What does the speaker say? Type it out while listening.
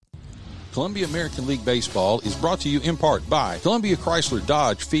Columbia American League Baseball is brought to you in part by Columbia Chrysler,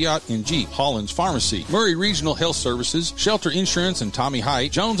 Dodge, Fiat, and Jeep, Holland's Pharmacy, Murray Regional Health Services, Shelter Insurance and Tommy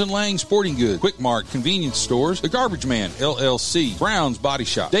Height, Jones & Lang Sporting Goods, Quick Mart Convenience Stores, The Garbage Man, LLC, Brown's Body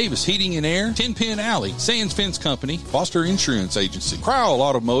Shop, Davis Heating and Air, Tin Pin Alley, Sands Fence Company, Foster Insurance Agency, Crowell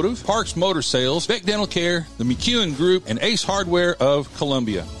Automotive, Parks Motor Sales, Beck Dental Care, the McEwen Group, and Ace Hardware of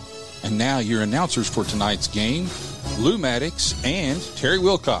Columbia. And now your announcers for tonight's game, Lou Maddox and Terry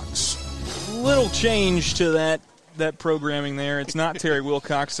Wilcox. Little change to that programming there. It's not Terry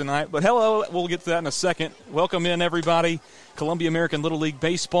Wilcox tonight, but hello, we'll get to that in a second. Welcome in, everybody. Columbia American Little League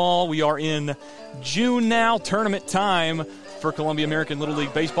Baseball. We are in June now, tournament time for Columbia American Little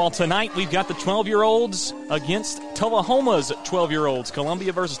League Baseball. Tonight, we've got the 12-year-olds against Tullahoma's 12-year-olds.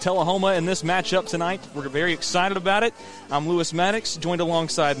 Columbia versus Tullahoma in this matchup tonight. We're very excited about it. I'm Lewis Maddox, joined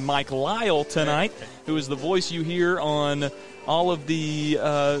alongside Mike Lyle tonight, who is the voice you hear on all of the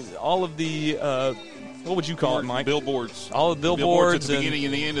what would you call it, Mike? Billboards. All the billboards at the beginning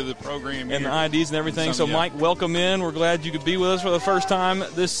and the end of the program. And the IDs and everything. So, Mike, welcome in. We're glad you could be with us for the first time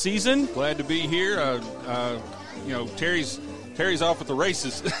this season. Glad to be here. Terry's off at the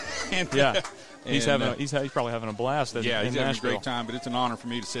races. Yeah. He's probably having a blast. He's having Nashville. a great time, but it's an honor for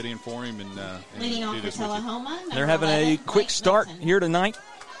me to sit in for him and leading off do for this with you. Tullahoma. They're having a quick start here tonight.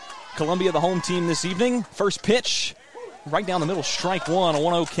 Columbia, the home team this evening. First pitch, right down the middle, strike one, a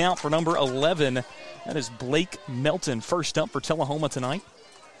 1-0 count for number 11. That is Blake Melton, first up for Tullahoma tonight.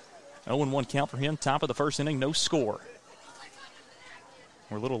 0-1 count for him, top of the first inning, no score.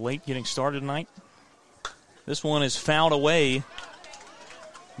 We're a little late getting started tonight. This one is fouled away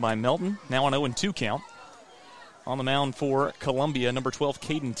by Melton. Now an 0-2 count. On the mound for Columbia, number 12,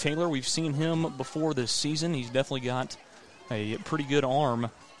 Caden Taylor. We've seen him before this season. He's definitely got a pretty good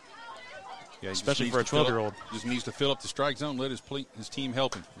arm, especially for a 12-year-old. Just needs to fill up the strike zone, let his team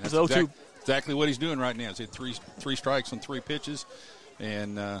help him. That's 0-2. Exactly what he's doing right now. He's had three strikes on 3 pitches,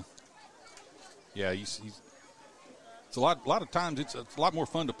 and he's it's a lot of times it's a lot more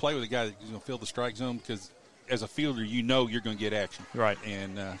fun to play with a guy that's going to fill the strike zone because as a fielder you know you're going to get action, right?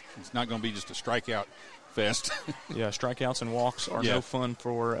 And it's not going to be just a strikeout fest. Yeah, strikeouts and walks are no fun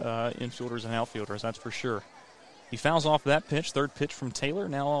for infielders and outfielders. That's for sure. He fouls off that pitch. Third pitch from Taylor.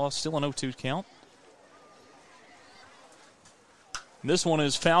 Now still an 0-2 count. This one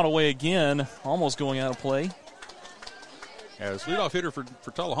is fouled away again, almost going out of play. Yeah, this leadoff hitter for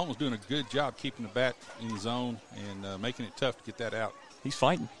Tullahoma is doing a good job keeping the bat in the zone and making it tough to get that out. He's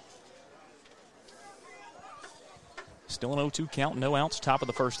fighting. Still an 0-2 count, no outs, top of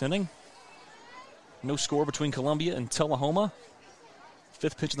the first inning. No score between Columbia and Tullahoma.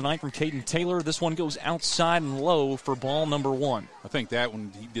 Fifth pitch of the night from Caden Taylor. This one goes outside and low for ball number 1. I think that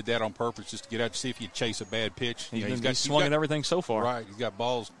one, he did that on purpose just to get out to see if he'd chase a bad pitch. He's swung at everything so far. Right, he's got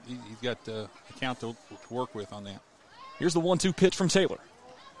balls. He's got a count to work with on that. Here's the 1-2 pitch from Taylor.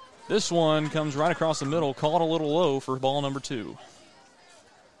 This one comes right across the middle, caught a little low for ball number 2.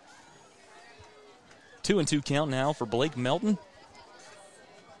 2-2 count now for Blake Melton.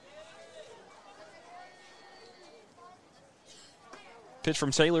 Pitch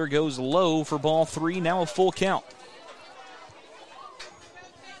from Taylor goes low for ball 3, now a full count.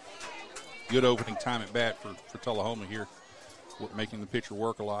 Good opening time at bat for Tullahoma here, making the pitcher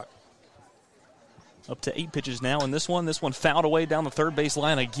work a lot. Up to 8 pitches now, and this one fouled away down the third base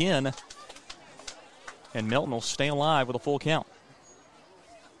line again. And Melton will stay alive with a full count.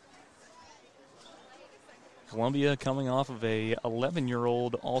 Columbia coming off of a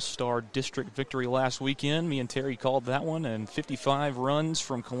 11-year-old All-Star District victory last weekend. Me and Terry called that one, and 55 runs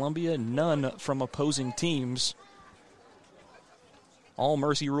from Columbia, none from opposing teams. All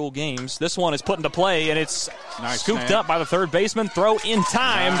Mercy Rule games. This one is put into play, and it's scooped up by the third baseman. Throw in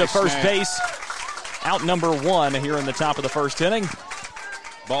time to first base. Out number 1 here in the top of the first inning.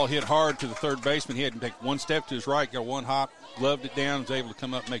 Ball hit hard to the third baseman. He had to take one step to his right, got one hop, gloved it down, was able to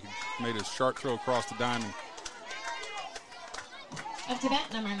come up and made a sharp throw across the diamond. Up to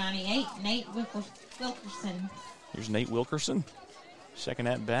bat, number 98, Nate Wilkerson. Here's Nate Wilkerson. Second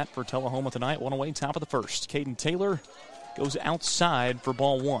at bat for Tullahoma tonight. One away, top of the first. Caden Taylor goes outside for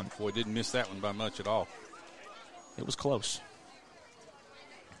ball 1. Boy, didn't miss that one by much at all. It was close.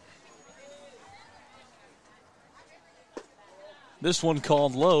 This one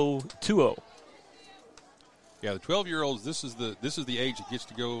called low, 2-0. Yeah, the 12-year-olds. This is the age that gets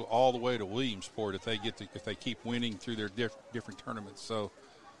to go all the way to Williamsport if they keep winning through their different tournaments. So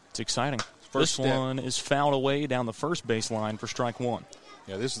it's exciting. This one is fouled away down the first baseline for strike 1.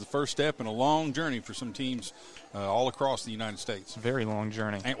 Yeah, this is the first step in a long journey for some teams all across the United States. Very long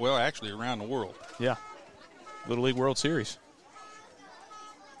journey. And, well, actually around the world. Yeah, Little League World Series.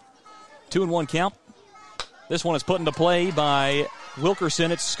 2-1 count. This one is put into play by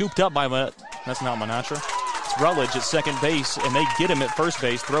Wilkerson. It's scooped up by that's not Menatra. It's Rutledge at second base, and they get him at first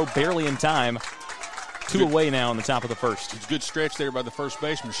base. Throw barely in time. 2 away now in the top of the first. It's a good stretch there by the first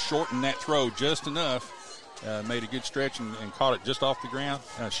baseman. Shortened that throw just enough. Made a good stretch and caught it just off the ground.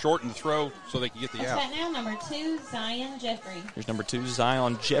 Shortened the throw so they could get the out. That now, number 2, Zion Jeffrey. Here's number 2,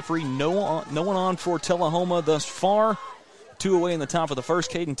 Zion Jeffrey. No one on for Tullahoma thus far. 2 away in the top of the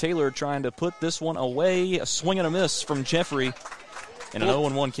first. Caden Taylor trying to put this one away. A swing and a miss from Jeffrey. And an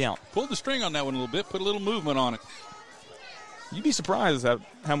 0-1 count. Pulled the string on that one a little bit. Put a little movement on it. You'd be surprised at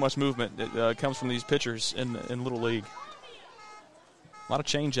how much movement comes from these pitchers in Little League. A lot of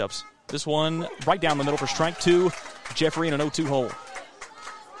change-ups. This one right down the middle for strike 2. Jeffrey in an 0-2 hole.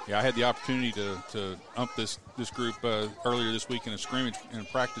 Yeah, I had the opportunity to ump this group earlier this week in a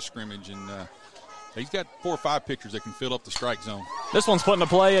practice scrimmage, and he's got 4 or 5 pitchers that can fill up the strike zone. This one's put into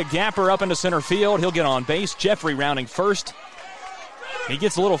play. A gapper up into center field. He'll get on base. Jeffrey rounding first. He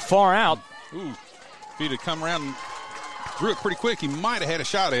gets a little far out. Ooh, if he'd have come around and threw it pretty quick, he might have had a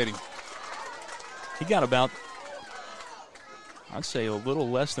shot at him. He got about, I'd say, a little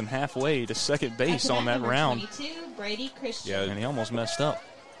less than halfway to second base on that round. 22, Brady Christian. Yeah, and he almost messed up.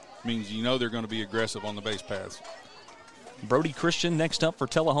 Means you know they're going to be aggressive on the base paths. Brody Christian next up for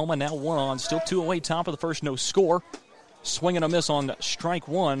Tullahoma. Now 1 on. Still 2 away. Top of the first. No score. Swing and a miss on strike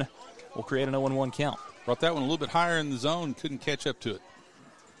 1 will create an 0-1 count. Brought that one a little bit higher in the zone. Couldn't catch up to it.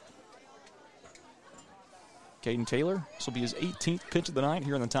 Caden Taylor. This will be his 18th pitch of the night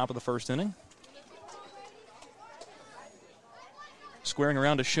here in the top of the first inning. Squaring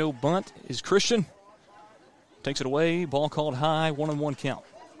around to show bunt is Christian. Takes it away. Ball called high. 1-1 count.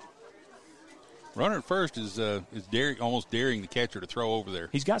 Runner at first is almost daring the catcher to throw over there.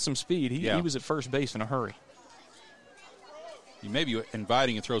 He's got some speed. He was at first base in a hurry. You may be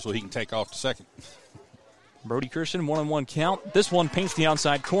inviting a throw so he can take off to second. Brody Christian, 1-1 count. This one paints the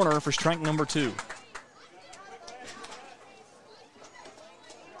outside corner for strike number 2.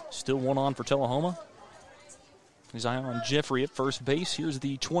 Still 1 on for Tullahoma. Zion Jeffrey at first base. Here's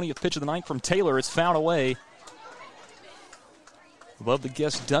the 20th pitch of the night from Taylor. It's fouled away above the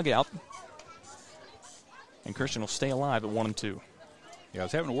guest dugout. And Christian will stay alive at 1-2. Yeah, I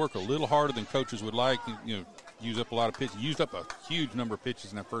was having to work a little harder than coaches would like. Use up a lot of pitches. Used up a huge number of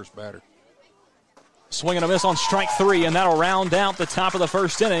pitches in that first batter. Swing and a miss on strike 3, and that'll round out the top of the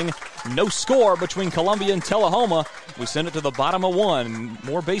first inning. No score between Columbia and Tullahoma. We send it to the bottom of 1.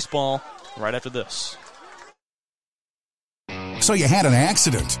 More baseball right after this. So you had an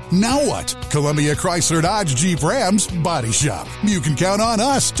accident. Now what? Columbia Chrysler Dodge Jeep Ram's Body Shop. You can count on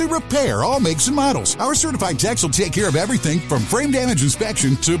us to repair all makes and models. Our certified techs will take care of everything from frame damage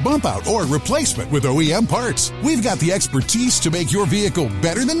inspection to bump out or replacement with OEM parts. We've got the expertise to make your vehicle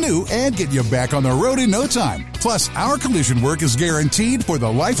better than new and get you back on the road in no time. Plus, our collision work is guaranteed for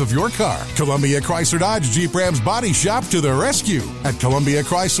the life of your car. Columbia Chrysler Dodge Jeep Ram's Body Shop to the rescue. At Columbia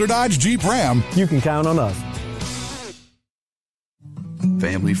Chrysler Dodge Jeep Ram, you can count on us.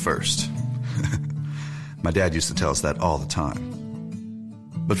 Family first. My dad used to tell us that all the time.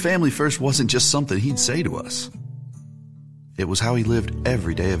 But family first wasn't just something he'd say to us. It was how he lived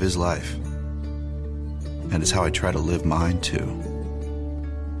every day of his life. And it's how I try to live mine,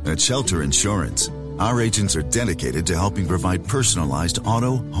 too. At Shelter Insurance, our agents are dedicated to helping provide personalized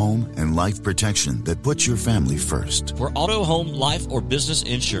auto, home, and life protection that puts your family first. For auto, home, life, or business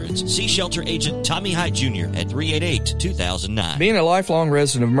insurance, see Shelter Agent Tommy Hyde Jr. at 388-2009. Being a lifelong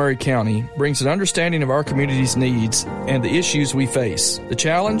resident of Murray County brings an understanding of our community's needs and the issues we face. The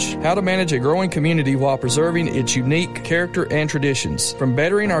challenge, how to manage a growing community while preserving its unique character and traditions. From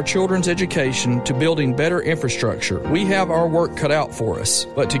bettering our children's education to building better infrastructure, we have our work cut out for us.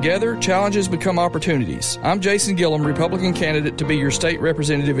 But together, challenges become opportunities. I'm Jason Gillum, Republican candidate to be your state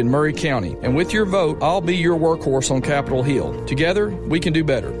representative in Murray County. And with your vote, I'll be your workhorse on Capitol Hill. Together, we can do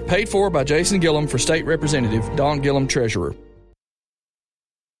better. Paid for by Jason Gillum for state representative, Don Gillum, treasurer.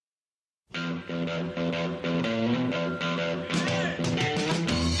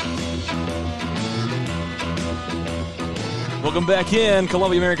 Welcome back in.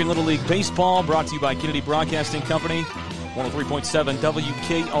 Columbia American Little League Baseball brought to you by Kennedy Broadcasting Company. 103.7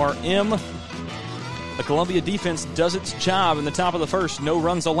 WKRM. The Columbia defense does its job in the top of the first. No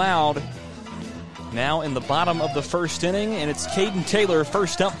runs allowed. Now in the bottom of the first inning, and it's Caden Taylor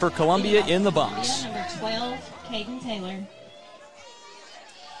first up for Columbia in the box. Number 12, Caden Taylor.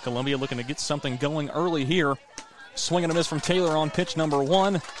 Columbia looking to get something going early here. Swing and a miss from Taylor on pitch number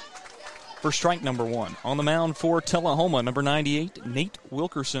 1 for strike number 1. On the mound for Tullahoma, number 98, Nate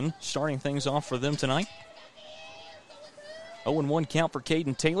Wilkerson, starting things off for them tonight. 0-1 count for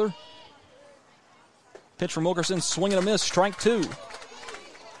Caden Taylor. Pitch from Wilkerson, swing and a miss, strike 2.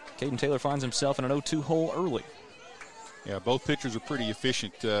 Caden Taylor finds himself in an 0-2 hole early. Yeah, both pitchers are pretty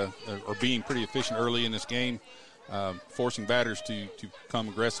efficient, or being pretty efficient early in this game, forcing batters to come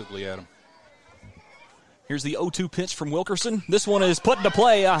aggressively at them. Here's the 0-2 pitch from Wilkerson. This one is put into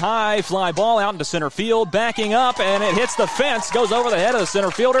play, a high fly ball out into center field, backing up, and it hits the fence, goes over the head of the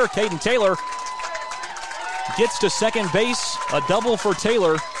center fielder. Caden Taylor gets to second base, a double for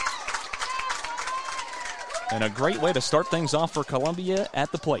Taylor. And a great way to start things off for Columbia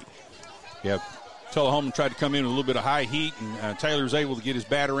at the plate. Yeah, Tullahoma tried to come in with a little bit of high heat, and Taylor was able to get his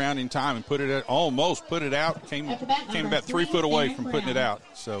bat around in time and almost put it out. Came about 3 foot away from putting it out.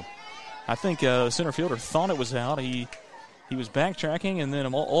 So I think the center fielder thought it was out. He was backtracking and then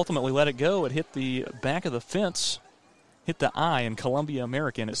ultimately let it go. It hit the back of the fence, hit the eye in Columbia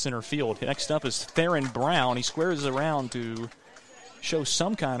American at center field. Next up is Theron Brown. He squares around to show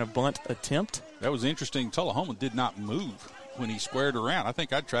some kind of bunt attempt. That was interesting. Tullahoma did not move when he squared around. I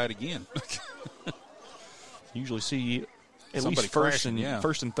think I'd try it again. Usually see at Somebody least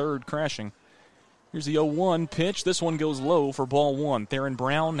first and third crashing. Here's the 0-1 pitch. This one goes low for ball 1. Theron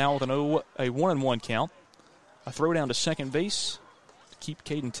Brown now with a 1-1 count. A throw down to second base to keep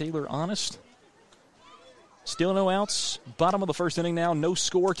Caden Taylor honest. Still no outs. Bottom of the first inning now. No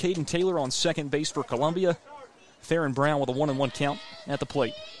score. Caden Taylor on second base for Columbia. Theron Brown with a 1-1 count at the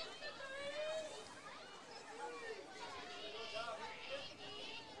plate.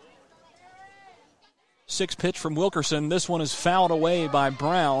 Sixth pitch from Wilkerson. This one is fouled away by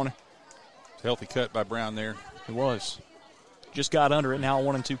Brown. Healthy cut by Brown there. It was. Just got under it. Now a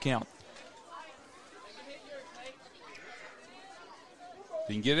 1-2 count. If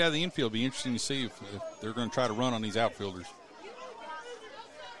you can get it out of the infield, it'll be interesting to see if they're going to try to run on these outfielders.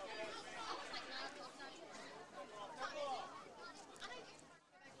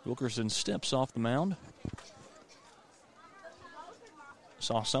 Wilkerson steps off the mound.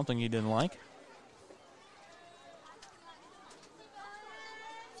 Saw something he didn't like.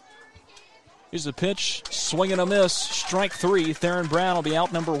 Here's the pitch. Swing and a miss. Strike 3. Theron Brown will be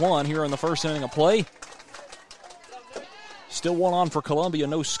out number 1 here in the first inning of play. Still 1 on for Columbia.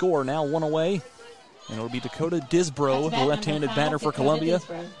 No score. Now 1 away. And it'll be Dakota Disbro, the left-handed batter for Columbia,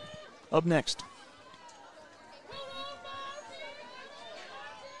 up next.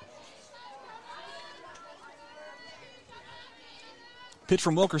 Pitch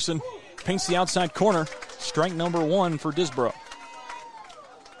from Wilkerson. Paints the outside corner. Strike number 1 for Disbro.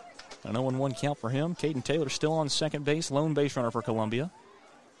 An 0-1 count for him. Caden Taylor still on second base. Lone base runner for Columbia.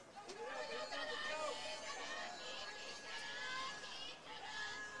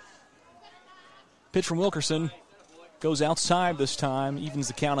 Pitch from Wilkerson. Goes outside this time. Evens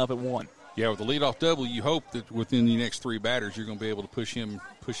the count up at 1. Yeah, with the leadoff double, you hope that within the next 3 batters, you're going to be able to push him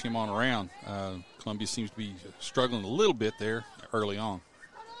on around. Columbia seems to be struggling a little bit there early on.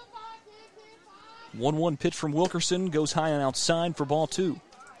 1-1 pitch from Wilkerson. Goes high and outside for ball 2.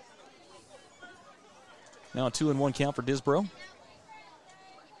 Now a 2-1 count for Disbro.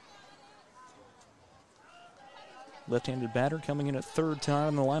 Left-handed batter coming in at third time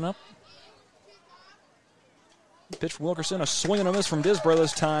in the lineup. Pitch from Wilkerson, a swing and a miss from Disbro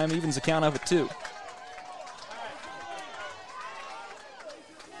this time, evens the count up at 2.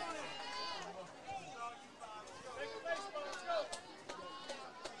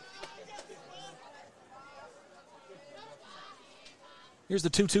 Here's the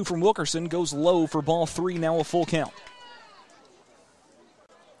 2-2 from Wilkerson, goes low for ball 3, now a full count.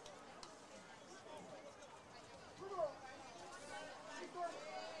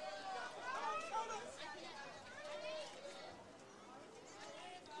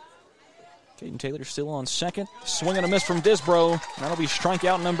 Caden Taylor still on second. Swing and a miss from Disbro. That'll be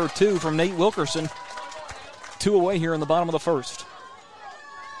strikeout number 2 from Nate Wilkerson. 2 away here in the bottom of the first.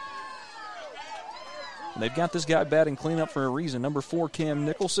 They've got this guy batting cleanup for a reason. Number 4, Cam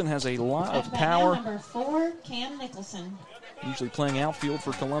Nicholson, has a lot of power. Number 4, Cam Nicholson. Usually playing outfield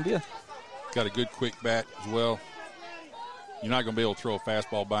for Columbia. Got a good quick bat as well. You're not going to be able to throw a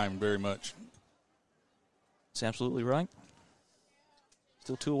fastball by him very much. That's absolutely right.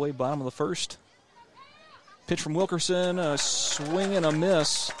 Still 2 away, bottom of the first. Pitch from Wilkerson, a swing and a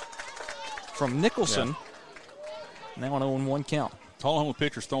miss from Nicholson. Yeah. Now an 0-1 count. Tullahoma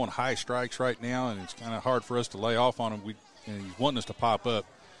pitcher's throwing high strikes right now, and it's kind of hard for us to lay off on him. And he's wanting us to pop up.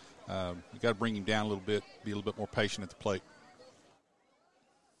 We've got to bring him down a little bit, be a little bit more patient at the plate.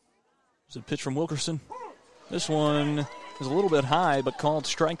 There's a pitch from Wilkerson. This one is a little bit high, but called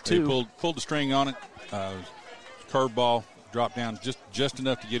strike 2. He pulled the string on it. Curveball, dropped down just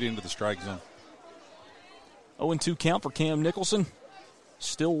enough to get into the strike zone. 0-2 count for Cam Nicholson.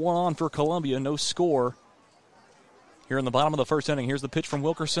 Still 1 on for Columbia, no score. Here in the bottom of the first inning, here's the pitch from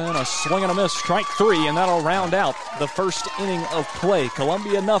Wilkerson. A swing and a miss, strike 3, and that'll round out the first inning of play.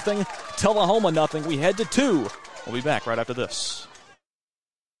 Columbia nothing, Tullahoma nothing. We head to 2. We'll be back right after this.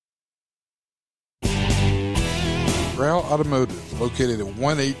 Crowell Automotive, located at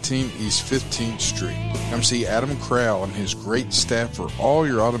 118 East 15th Street. Come see Adam Crowell and his great staff for all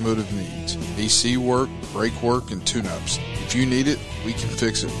your automotive needs. AC work, brake work, and tune-ups. If you need it, we can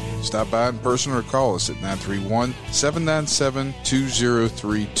fix it. Stop by in person or call us at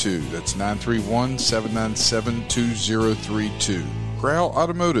 931-797-2032. That's 931-797-2032. Crowell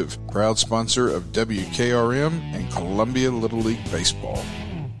Automotive, proud sponsor of WKRM and Columbia Little League Baseball.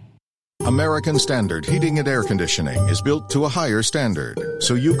 American Standard Heating and Air Conditioning is built to a higher standard,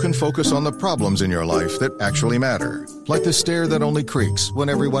 so you can focus on the problems in your life that actually matter, like the stair that only creaks when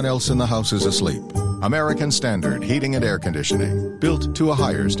everyone else in the house is asleep. American Standard Heating and Air Conditioning, built to a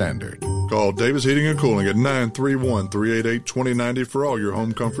higher standard. Call Davis Heating and Cooling at 931-388-2090 for all your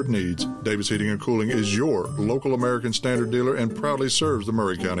home comfort needs. Davis Heating and Cooling is your local American Standard dealer and proudly serves the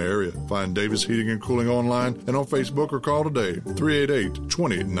Murray County area. Find Davis Heating and Cooling online and on Facebook or call today,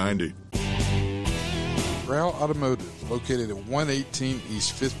 388-2090. Crowell Automotive, located at 118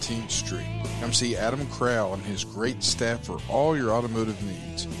 East 15th Street. Come see Adam Crowell and his great staff for all your automotive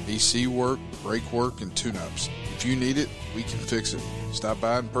needs. AC work, brake work, and tune-ups. If you need it, we can fix it. Stop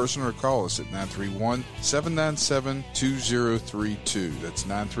by in person or call us at 931-797-2032. That's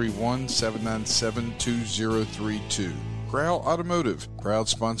 931-797-2032. Crowell Automotive, proud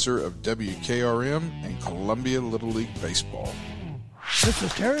sponsor of WKRM and Columbia Little League Baseball. This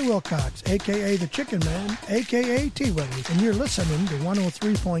is Terry Wilcox, a.k.a. the Chicken Man, a.k.a. T-Willie, and you're listening to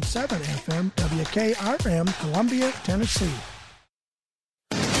 103.7 FM WKRM, Columbia, Tennessee.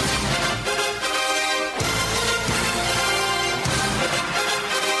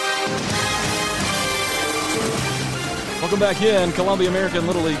 Welcome back in. Columbia American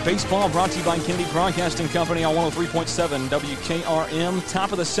Little League Baseball brought to you by Kennedy Broadcasting Company on 103.7 WKRM.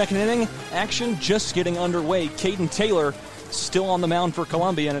 Top of the second inning. Action just getting underway. Caden Taylor still on the mound for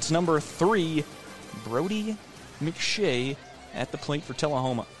Columbia, and it's number 3, Brody McShay, at the plate for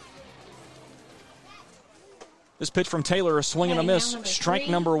Tullahoma. This pitch from Taylor, a swing and a miss. Strike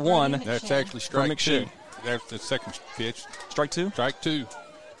number 1. That's actually strike 2. McShay. That's the second pitch. Strike 2? Strike 2.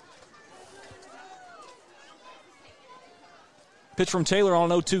 Pitch from Taylor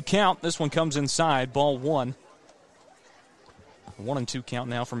on an 0-2 count. This one comes inside. Ball 1. 1-2 count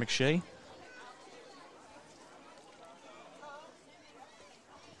now for McShay.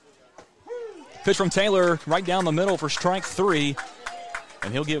 Pitch from Taylor right down the middle for strike 3.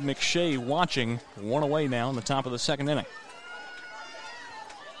 And he'll give McShay watching. 1 away now in the top of the second inning.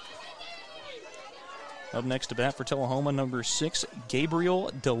 Up next to bat for Tullahoma, number 6,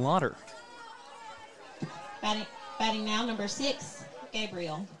 Gabriel DeLauder. Batting now, number 6,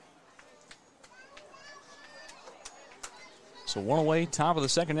 Gabriel. So 1 away, top of the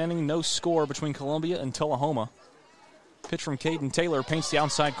second inning. No score between Columbia and Tullahoma. Pitch from Caden Taylor paints the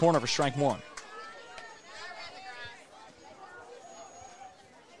outside corner for strike 1.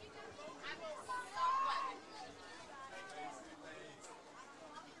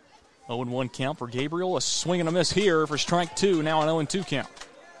 Oh, 0-1 count for Gabriel. A swing and a miss here for strike 2. Now an 0-2 count.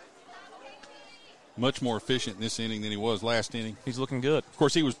 Much more efficient in this inning than he was last inning. He's looking good. Of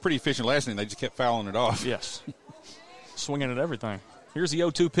course, he was pretty efficient last inning. They just kept fouling it off. Yes. Swinging at everything. Here's the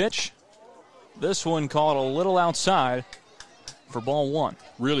 0-2 pitch. This one caught a little outside for ball 1.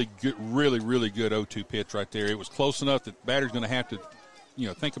 Really good 0-2 pitch right there. It was close enough that the batter's going to have to,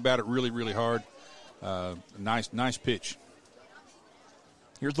 think about it really, really hard. Nice pitch.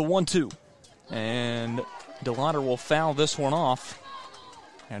 Here's the 1-2. And DeLauder will foul this one off.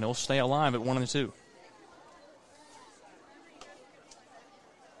 And he'll stay alive at 1-2.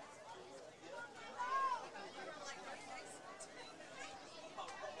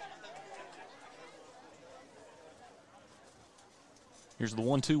 Here's the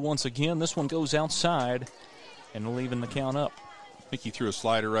 1-2 once again. This one goes outside and leaving the count up. I think he threw a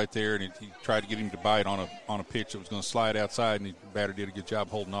slider right there, and he tried to get him to bite on a pitch that was going to slide outside, and the batter did a good job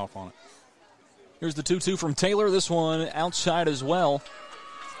holding off on it. Here's the 2-2 from Taylor. This one outside as well.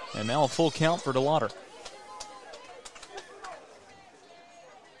 And now a full count for DeLauder.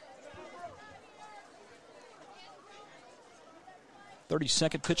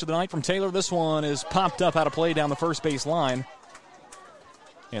 .32nd pitch of the night from Taylor. This one is popped up out of play down the first base line.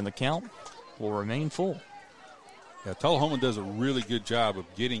 And the count will remain full. Yeah, Tullahoma does a really good job of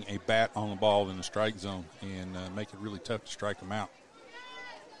getting a bat on the ball in the strike zone and make it really tough to strike them out.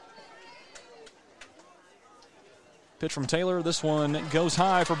 Pitch from Taylor. This one goes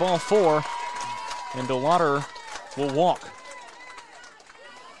high for ball 4. And DeLauder will walk.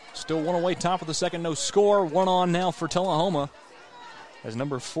 Still one away, top of the second, no score. One on now for Tullahoma as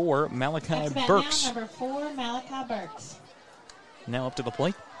number 4, Malachi Burks. Now, number 4, Malachi Burks. Now up to the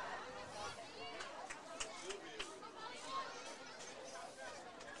plate.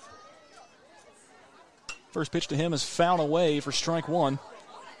 First pitch to him is fouled away for strike 1.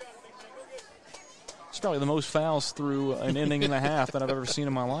 It's probably the most fouls through an inning and a half that I've ever seen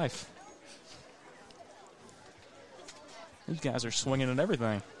in my life. These guys are swinging at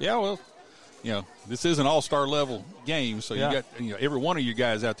everything. Yeah, well, this is an all-star level game, so you got every one of you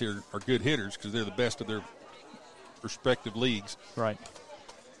guys out there are good hitters because they're the best of their respective leagues. Right.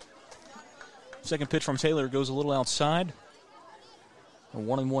 Second pitch from Taylor goes a little outside. A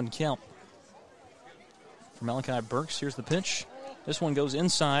 1-1 count for Malachi Burks. Here's the pitch. This one goes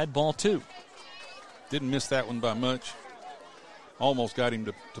inside, ball 2. Didn't miss that one by much. Almost got him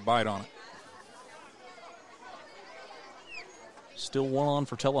to bite on it. Still one on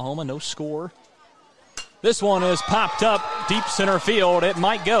for Tullahoma, no score. This one is popped up deep center field. It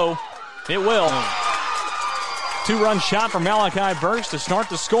might go. It will. 2-run shot from Malachi Burks to start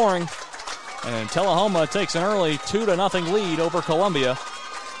the scoring. And Tullahoma takes an early 2-0 lead over Columbia.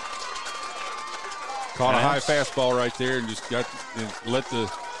 Caught a high fastball right there and just let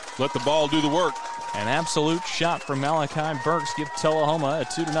the ball do the work. An absolute shot from Malachi Burks gives Tullahoma a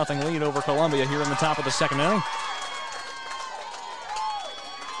 2-0 lead over Columbia here in the top of the second inning.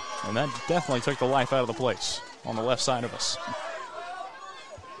 And that definitely took the life out of the place on the left side of us.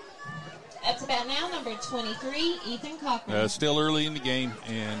 That's about now number 23, Ethan Cochran. Still early in the game,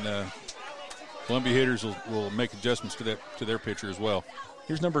 and Columbia hitters will make adjustments to their pitcher as well.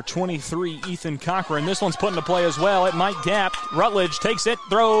 Here's number 23, Ethan Cochran. This one's put into play as well. It might gap. Rutledge takes it.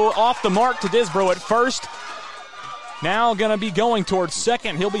 Throw off the mark to Disbro at first. Now going to be going towards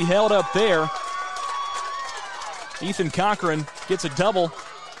second. He'll be held up there. Ethan Cochran gets a double.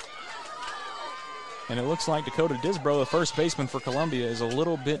 And it looks like Dakota Disbro, the first baseman for Columbia, is a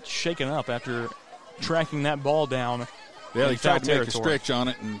little bit shaken up after tracking that ball down. Yeah, they tried to make a stretch on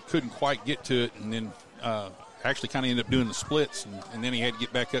it and couldn't quite get to it, and then actually kind of ended up doing the splits, and then he had to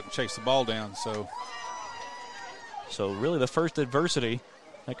get back up and chase the ball down. So really the first adversity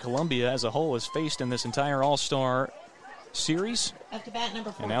that Columbia as a whole has faced in this entire All-Star series. Up to bat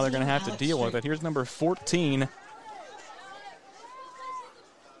number 14, and now they're going to have to deal with it. Here's number 14.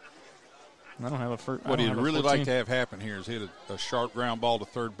 I don't have a first. What he'd really like to have happen here is hit a sharp ground ball to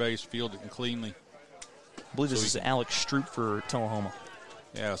third base, field it cleanly. I believe this is Alex Stroop for Tullahoma.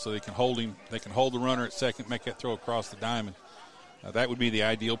 Yeah, so they can hold him. They can hold the runner at second, make that throw across the diamond. That would be the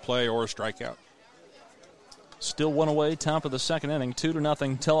ideal play or a strikeout. Still one away, top of the second inning,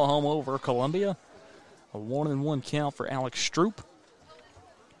 2-0 Tullahoma over Columbia. A 1-1 count for Alex Stroop.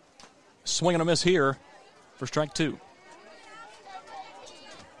 Swing and a miss here for strike 2.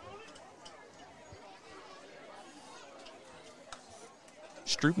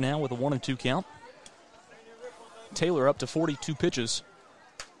 Stroop now with a 1-2 count. Taylor up to 42 pitches.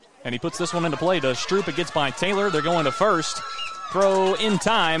 And he puts this one into play to Stroop. It gets by Taylor. They're going to first. Throw in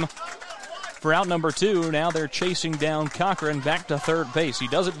time for out number 2. Now they're chasing down Cochran back to third base. He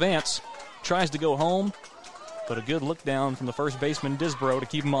does advance, tries to go home, but a good look down from the first baseman, Disbro, to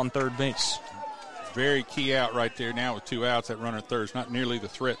keep him on third base. Very key out right there now with 2 outs. That runner at third is not nearly the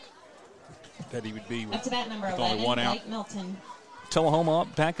threat that he would be with, only 1 out. Blake Melton. Tullahoma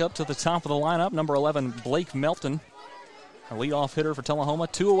back up to the top of the lineup. Number 11, Blake Melton, a leadoff hitter for Tullahoma.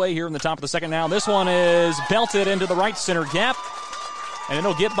 2 away here in the top of the second now. This one is belted into the right center gap, and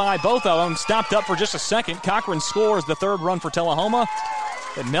it'll get by both of them. Stopped up for just a second. Cochran scores the third run for Tullahoma,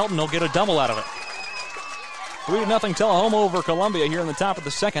 and Melton will get a double out of it. 3-0 Tullahoma over Columbia here in the top of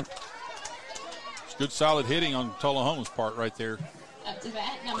the second. It's good solid hitting on Tullahoma's part right there. Up to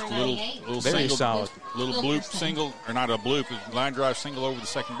bat, number 98. Very single, solid. Little bloop single, or not a bloop, a line drive single over the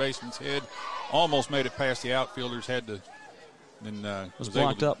second baseman's head. Almost made it past the outfielders, had to, and was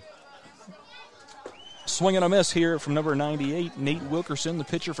blocked up. Swing and a miss here from number 98, Nate Wilkerson, the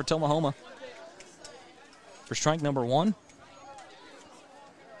pitcher for Tullahoma. For strike number 1.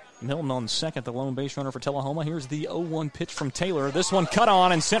 Milton on second, the lone base runner for Tullahoma. Here's the 0-1 pitch from Taylor. This one cut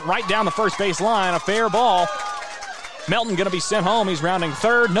on and sent right down the first base line. A fair ball. Melton going to be sent home. He's rounding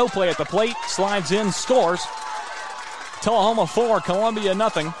third. No play at the plate. Slides in, scores. Tullahoma 4, Columbia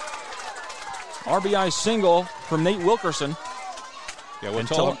nothing. RBI single from Nate Wilkerson. Yeah,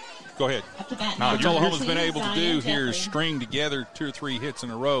 well, go ahead. What Tullahoma's been able to do here is string together 2 or 3 hits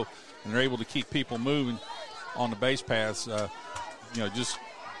in a row, and they're able to keep people moving on the base paths. Just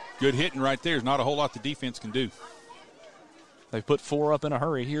good hitting right there. There's not a whole lot the defense can do. They put 4 up in a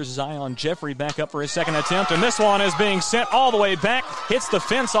hurry. Here's Zion Jeffrey back up for his second attempt, and this one is being sent all the way back. Hits the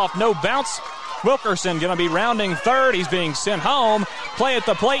fence off no bounce. Wilkerson going to be rounding third. He's being sent home. Play at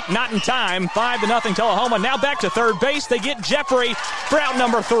the plate, not in time. 5-0 Tullahoma. Now back to third base. They get Jeffrey for out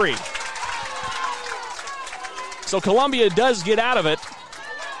number 3. So Columbia does get out of it,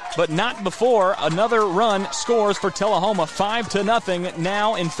 but not before another run scores for Tullahoma. 5-0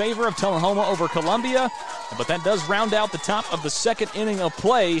 now in favor of Tullahoma over Columbia. But that does round out the top of the second inning of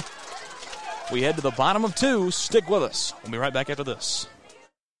play. We head to the bottom of 2. Stick with us. We'll be right back after this.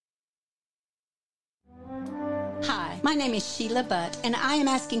 Hi, my name is Sheila Butt, and I am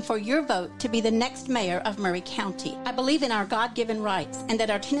asking for your vote to be the next mayor of Murray County. I believe in our God-given rights and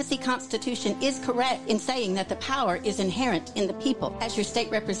that our Tennessee Constitution is correct in saying that the power is inherent in the people. As your state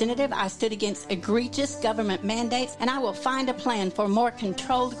representative, I stood against egregious government mandates, and I will find a plan for more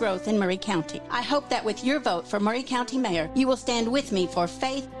controlled growth in Murray County. I hope that with your vote for Murray County Mayor, you will stand with me for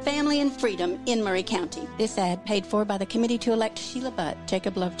faith, family, and freedom in Murray County. This ad paid for by the Committee to Elect Sheila Butt,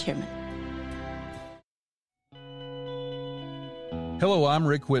 Jacob Love, Chairman. Hello, I'm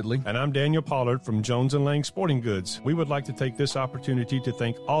Rick Whitley. And I'm Daniel Pollard from Jones & Lang Sporting Goods. We would like to take this opportunity to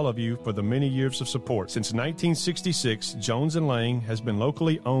thank all of you for the many years of support. Since 1966, Jones & Lang has been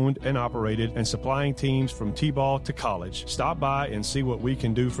locally owned and operated and supplying teams from T-ball to college. Stop by and see what we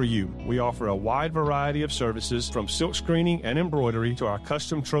can do for you. We offer a wide variety of services from silk screening and embroidery to our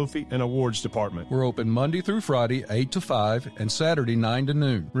custom trophy and awards department. We're open Monday through Friday, 8 to 5, and Saturday, 9 to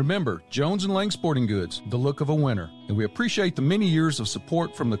noon. Remember, Jones & Lang Sporting Goods, the look of a winner. And we appreciate the many years of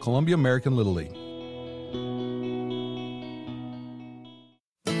support from the Columbia American Little League.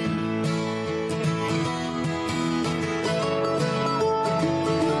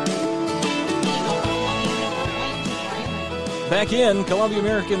 Back in Columbia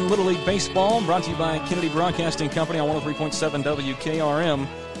American Little League Baseball, brought to you by Kennedy Broadcasting Company on 103.7 WKRM.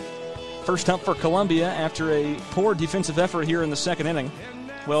 First up for Columbia after a poor defensive effort here in the second inning.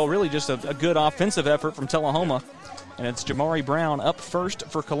 Well, really just a good offensive effort from Tullahoma. And it's Jamari Brown up first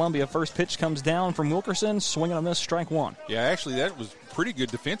for Columbia. First pitch comes down from Wilkerson, swing and a miss, strike 1. Yeah, actually that was pretty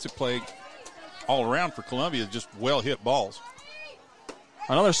good defensive play all around for Columbia, just well-hit balls.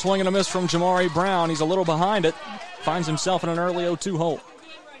 Another swing and a miss from Jamari Brown. He's a little behind it, finds himself in an early 0-2 hole.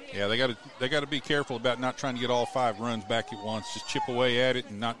 Yeah, they got to be careful about not trying to get all 5 runs back at once. Just chip away at it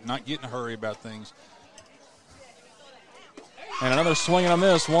and not get in a hurry about things. And another swing and a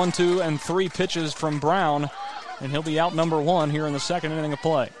miss, 1, 2, and 3 pitches from Brown. And he'll be out number 1 here in the second inning of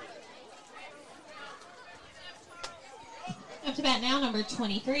play. Up to bat now, number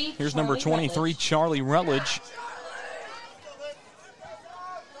 23. Here's number 23, Charlie Rutledge.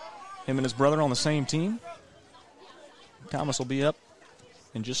 Him and his brother on the same team. Thomas will be up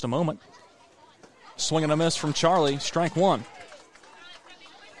in just a moment. Swing and a miss from Charlie, strike 1.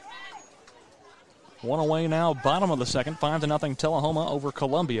 1 away now, bottom of the second, 5-0 Tullahoma over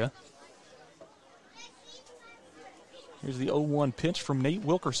Columbia. Here's the 0-1 pitch from Nate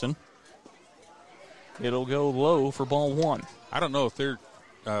Wilkerson. It'll go low for ball 1. I don't know if they're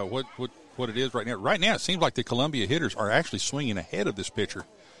what it is right now. Right now, it seems like the Columbia hitters are actually swinging ahead of this pitcher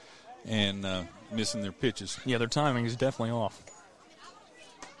and missing their pitches. Yeah, their timing is definitely off.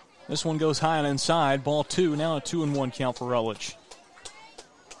 This one goes high and inside. Ball 2. Now a 2-1 count for Rutledge.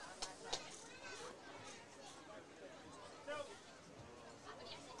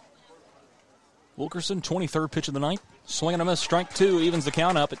 Wilkerson, 23rd pitch of the ninth. Swing and a miss, strike 2, evens the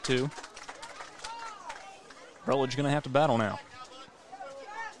count up at 2. Rutledge going to have to battle now.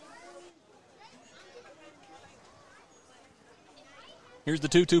 Here's the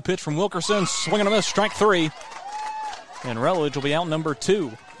 2-2 pitch from Wilkerson. Swing and a miss, strike 3. And Rutledge will be out number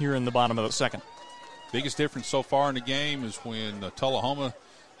 2 here in the bottom of the second. Biggest difference so far in the game is when Tullahoma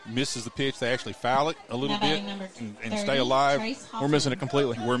misses the pitch, they actually foul it a little bit and stay alive. We're missing it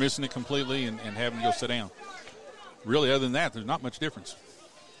completely. We're missing it completely and having to go sit down. Really, other than that, there's not much difference.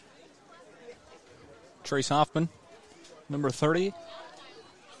 Trace Hoffman, number 30,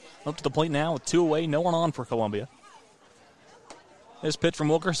 up to the plate now with 2 away, no one on for Columbia. This pitch from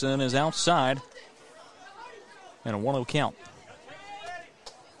Wilkerson is outside and a 1-0 count.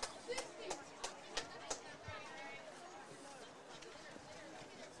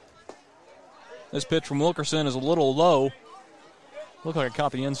 This pitch from Wilkerson is a little low. Looked like it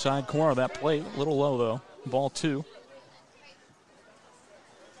caught the inside corner of that plate. A little low, though. Ball 2.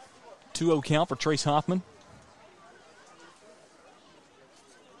 2-0 count for Trace Hoffman.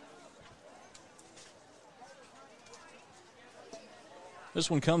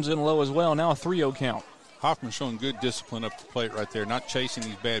 This one comes in low as well. Now a 3-0 count. Hoffman showing good discipline up the plate right there, not chasing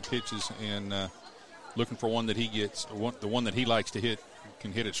these bad pitches and looking for one that he gets, the one that he likes to hit,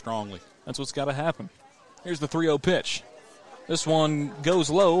 can hit it strongly. That's what's got to happen. Here's the 3-0 pitch. This one goes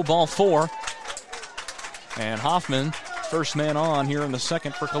low, ball 4. And Hoffman, first man on here in the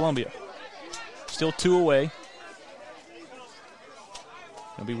second for Columbia. Still 2 away.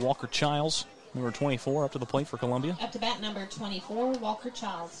 It'll be Walker Childs, number 24, up to the plate for Columbia. Up to bat number 24, Walker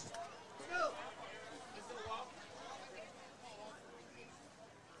Childs.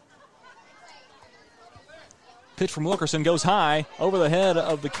 Pitch from Wilkerson goes high over the head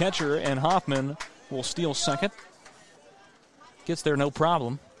of the catcher, and Hoffman will steal second. Gets there no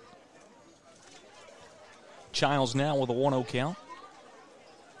problem. Childs now with a 1-0 count.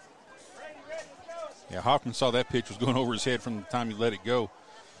 Yeah, Hoffman saw that pitch was going over his head from the time he let it go.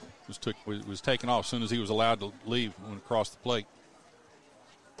 Was taken off as soon as he was allowed to leave when across the plate.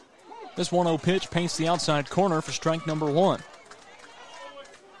 This 1-0 pitch paints the outside corner for strike number 1.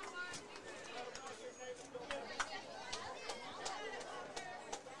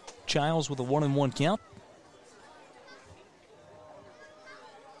 Childs with a 1-1 count.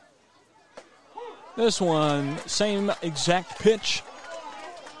 This one, same exact pitch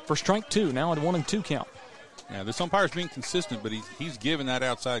for strike 2. Now at 1-2 count. Yeah, this umpire's being consistent, but he's given that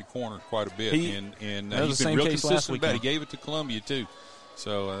outside corner quite a bit. And he's been real consistent about it. He gave it to Columbia, too.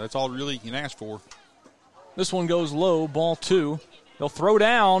 So that's all really you can ask for. This one goes low, ball 2. They'll throw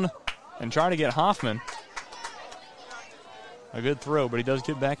down and try to get Hoffman. A good throw, but he does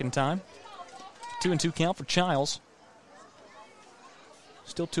get back in time. 2-2 count for Childs.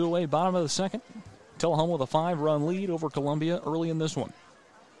 Still 2 away, bottom of the second. Tullahoma with a 5-run lead over Columbia early in this one.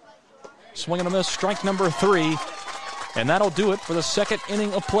 Swing and a miss, strike number 3. And that'll do it for the second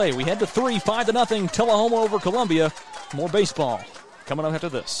inning of play. We head to 3, 5-0, Tullahoma over Columbia. More baseball coming up after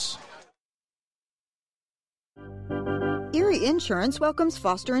this. Erie Insurance welcomes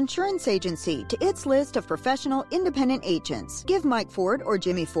Foster Insurance Agency to its list of professional independent agents. Give Mike Ford or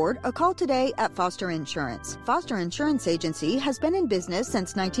Jimmy Ford a call today at Foster Insurance. Foster Insurance Agency has been in business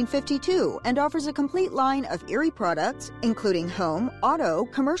since 1952 and offers a complete line of Erie products, including home, auto,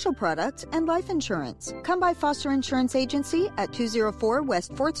 commercial products, and life insurance. Come by Foster Insurance Agency at 204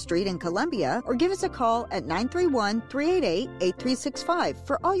 West 4th Street in Columbia or give us a call at 931-388-8365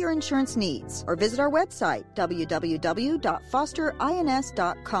 for all your insurance needs. Or visit our website, www.fosterins.com.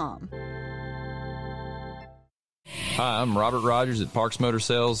 Hi, I'm Robert Rogers at Parks Motor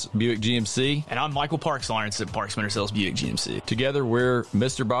Sales Buick GMC. And I'm Michael Parks Lawrence at Parks Motor Sales Buick GMC. Together, we're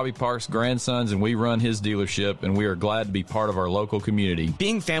Mr. Bobby Parks' grandsons, and we run his dealership, and we are glad to be part of our local community.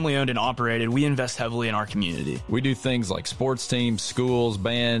 Being family-owned and operated, we invest heavily in our community. We do things like sports teams, schools,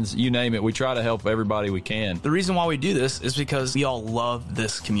 bands, you name it. We try to help everybody we can. The reason why we do this is because we all love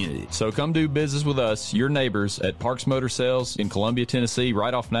this community. So come do business with us, your neighbors, at Parks Motor Sales in Columbia, Tennessee,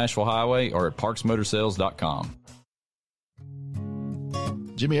 right off Nashville Highway, or at parksmotorsales.com.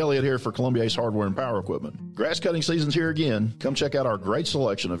 Jimmy Elliott here for Columbia Ace Hardware and Power Equipment. Grass cutting season's here again. Come check out our great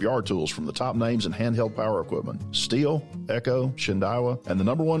selection of yard tools from the top names in handheld power equipment. Steel, Echo, Shindawa, and the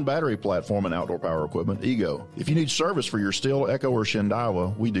 #1 battery platform in outdoor power equipment, Ego. If you need service for your Steel, Echo, or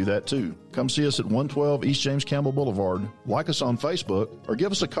Shindawa, we do that too. Come see us at 112 East James Campbell Boulevard, like us on Facebook, or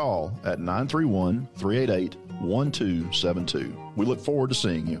give us a call at 931-388-1272. We look forward to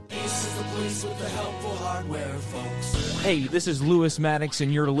seeing you. Ace is the place with the helpful hardware, folks. Hey, this is Lewis Maddox,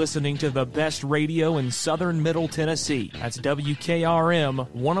 and you're listening to the best radio in southern Middle Tennessee. That's WKRM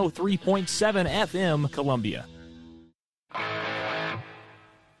 103.7 FM, Columbia.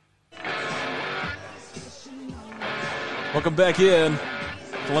 Welcome back in.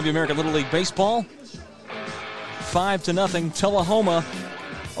 Columbia American Little League Baseball. 5-0, Tullahoma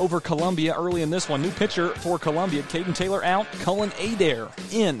over Columbia early in this one. New pitcher for Columbia, Caden Taylor out, Cullen Adair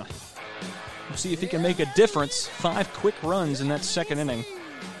in. We'll see if he can make a difference. 5 quick runs in that second inning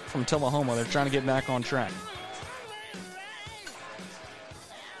from Tullahoma. They're trying to get back on track.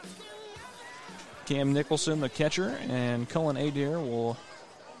 Cam Nicholson, the catcher, and Cullen Adair will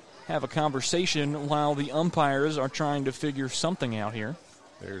have a conversation while the umpires are trying to figure something out here.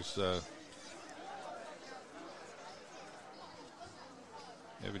 There's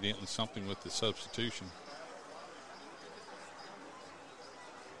evidently something with the substitution.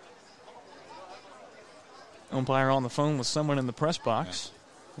 Umpire on the phone with someone in the press box.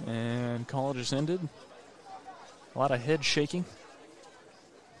 Yeah. And call just ended. A lot of head shaking.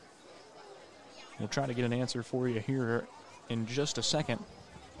 We'll try to get an answer for you here in just a second.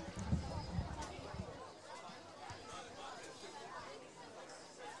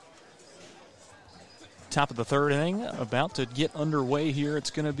 Top of the third inning, about to get underway here.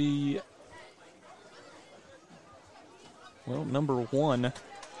 It's going to be, well, number 1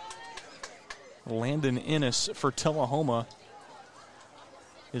 Landon Ennis for Tullahoma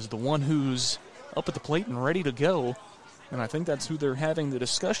is the one who's up at the plate and ready to go. And I think that's who they're having the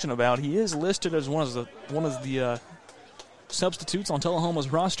discussion about. He is listed as one of the substitutes on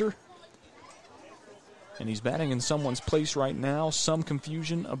Tullahoma's roster. And he's batting in someone's place right now. Some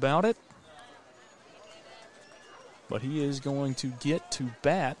confusion about it. But he is going to get to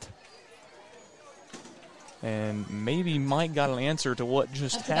bat. And maybe Mike got an answer to what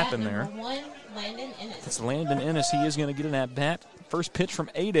just happened there. Number 1, Landon Ennis. It's Landon Ennis. He is going to get an at-bat. First pitch from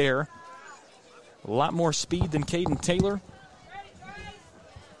Adair. A lot more speed than Caden Taylor.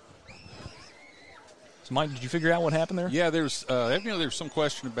 So, Mike, did you figure out what happened there? Yeah, there's some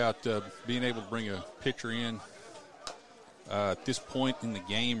question about being able to bring a pitcher in at this point in the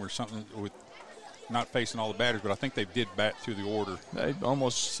game or something with not facing all the batters, but I think they did bat through the order. They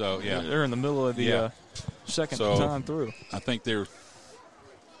almost. So, yeah. They're in the middle of the second time through. I think they're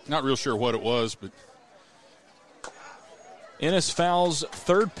not real sure what it was, but. Ennis fouls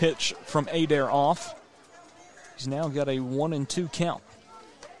third pitch from Adair off. He's now got a 1-2 count.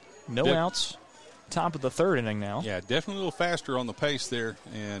 No outs. Top of the third inning now. Yeah, definitely a little faster on the pace there,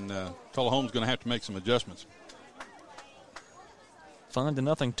 and Tullahoma's going to have to make some adjustments.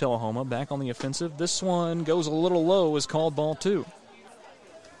 5-0 Tullahoma, back on the offensive. This one goes a little low, is called ball 2.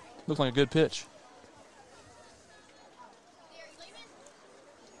 Looked like a good pitch.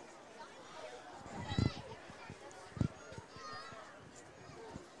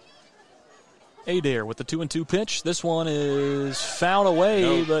 Adair with the 2-2 pitch. This one is fouled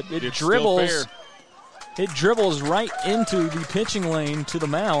away, but it dribbles. It dribbles right into the pitching lane to the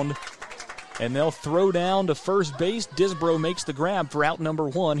mound, and they'll throw down to first base. Disbro makes the grab for out number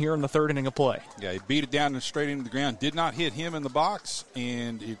 1 here in the third inning of play. Yeah, he beat it down and straight into the ground. Did not hit him in the box,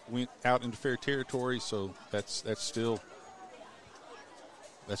 and it went out into fair territory. So that's still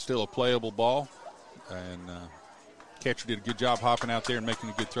a playable ball, and catcher did a good job hopping out there and making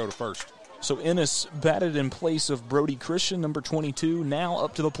a good throw to first. So Ennis batted in place of Brody Christian, number 22. Now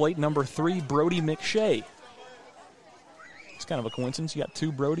up to the plate, number 3, Brody McShay. It's kind of a coincidence. You got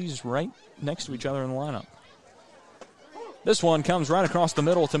 2 Brodys right next to each other in the lineup. This one comes right across the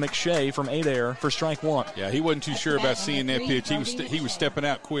middle to McShay from Adair for strike 1. Yeah, he wasn't too sure about seeing that pitch. He was stepping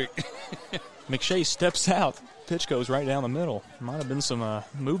out quick. McShay steps out. Pitch goes right down the middle. Might have been some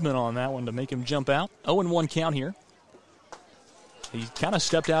movement on that one to make him jump out. 0-1 count here. He kind of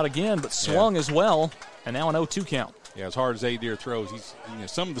stepped out again, but swung as well, and now an 0-2 count. Yeah, as hard as Adair throws,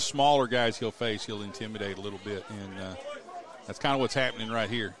 some of the smaller guys he'll face, he'll intimidate a little bit, and that's kind of what's happening right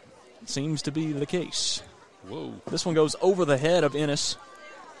here. Seems to be the case. Whoa. This one goes over the head of Ennis,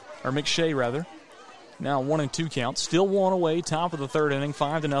 or McShay, rather. Now 1-2 count. Still 1 away, top of the third inning,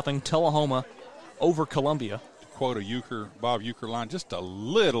 5-0, Tullahoma over Columbia. To quote a Bob Euchre line, just a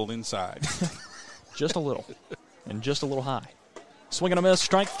little inside. Just a little, and just a little high. Swing and a miss,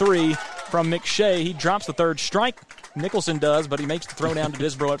 strike 3 from McShay. He drops the third strike. Nicholson does, but he makes the throw down to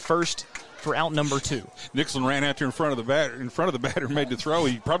Disbro at first for out number 2. Nicholson ran out there in front of the batter, made the throw.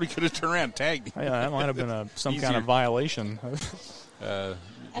 He probably could have turned around and tagged him. Yeah, that might have been some kind of violation. Would have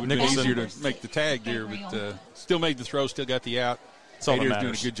been easier to make the tag there, but still made the throw, still got the out. Adair's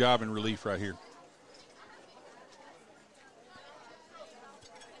doing a good job in relief right here.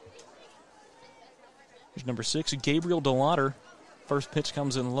 Here's number 6, Gabriel DeLauder. First pitch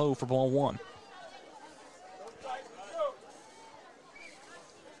comes in low for ball 1.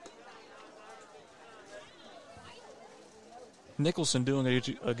 Nicholson doing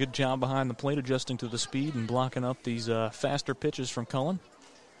a good job behind the plate, adjusting to the speed and blocking up these faster pitches from Cullen.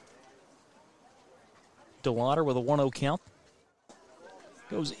 DeLauder with a 1-0 count.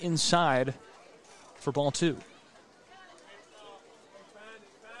 Goes inside for ball 2.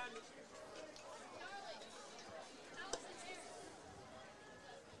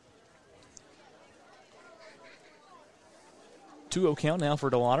 Two-0 count now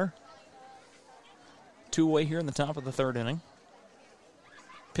for DeLauder. 2 away here in the top of the third inning.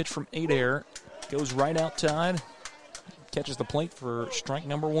 Pitch from Adair goes right outside. Catches the plate for strike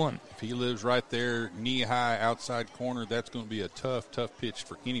number 1. If he lives right there, knee-high, outside corner, that's going to be a tough pitch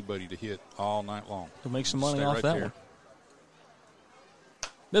for anybody to hit all night long. He'll make some money off that one.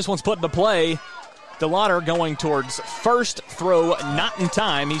 This one's put into play. DeLauder going towards first, throw not in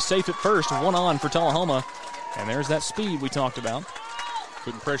time. He's safe at first, 1 on for Tullahoma. And there's that speed we talked about.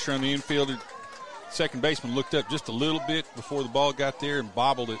 Putting pressure on the infielder. Second baseman looked up just a little bit before the ball got there and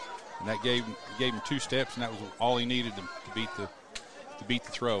bobbled it. And that gave him 2 steps, and that was all he needed to beat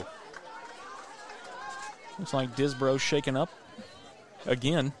the throw. Looks like Disbro shaking up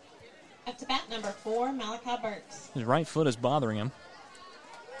again. Up to bat number 4, Malachi Burks. His right foot is bothering him.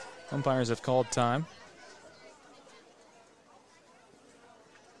 Umpires have called time.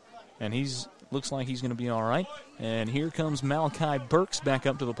 And looks like he's going to be all right. And here comes Malachi Burks back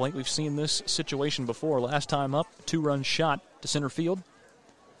up to the plate. We've seen this situation before. Last time up, 2-run shot to center field.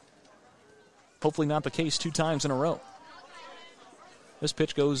 Hopefully not the case 2 times in a row. This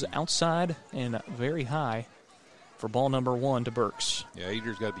pitch goes outside and very high for ball number 1 to Burks. Yeah,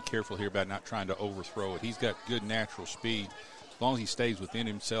 Adrian's got to be careful here about not trying to overthrow it. He's got good natural speed. As long as he stays within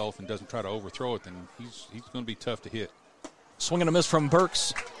himself and doesn't try to overthrow it, then he's going to be tough to hit. Swing and a miss from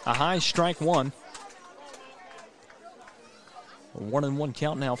Burks. A high strike 1. A 1-1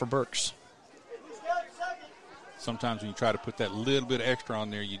 count now for Burks. Sometimes when you try to put that little bit extra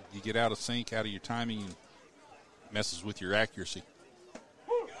on there, you get out of sync, out of your timing, and messes with your accuracy.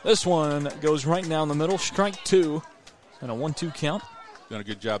 This one goes right down the middle. Strike 2 and a 1-2 count. Done a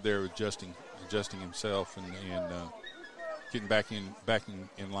good job there of adjusting himself and getting back in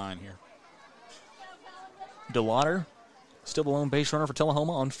line here. DeLauder, still the lone base runner for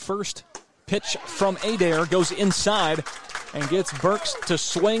Tullahoma on first. Pitch from Adair goes inside and gets Burks to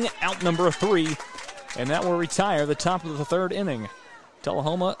swing out number 3, and that will retire the top of the 3rd inning.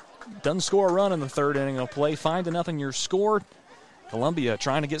 Tullahoma doesn't score a run in the 3rd inning of play. 5-0 your score. Columbia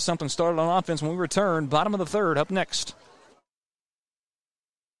trying to get something started on offense when we return. Bottom of the 3rd up next.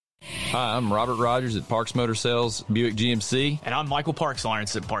 Hi, I'm Robert Rogers at Parks Motor Sales Buick GMC. And I'm Michael Parks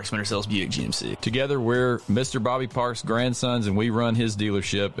Lawrence at Parks Motor Sales Buick GMC. Together, we're Mr. Bobby Parks' grandsons, and we run his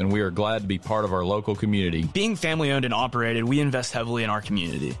dealership, and we are glad to be part of our local community. Being family-owned and operated, we invest heavily in our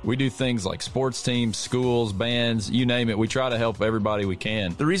community. We do things like sports teams, schools, bands, you name it. We try to help everybody we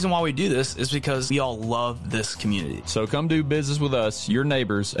can. The reason why we do this is because we all love this community. So come do business with us, your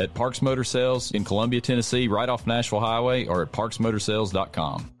neighbors, at Parks Motor Sales in Columbia, Tennessee, right off Nashville Highway, or at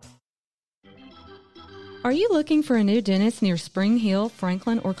parksmotorsales.com. Are you looking for a new dentist near Spring Hill,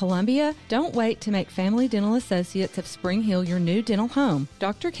 Franklin, or Columbia? Don't wait to make Family Dental Associates of Spring Hill your new dental home.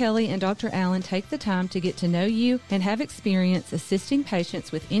 Dr. Kelly and Dr. Allen take the time to get to know you and have experience assisting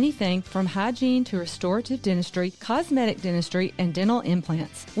patients with anything from hygiene to restorative dentistry, cosmetic dentistry, and dental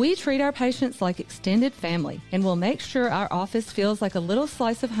implants. We treat our patients like extended family, and we'll make sure our office feels like a little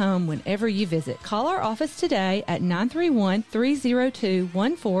slice of home whenever you visit. Call our office today at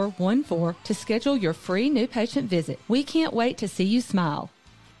 931-302-1414 to schedule your free new patient visit. We can't wait to see you smile.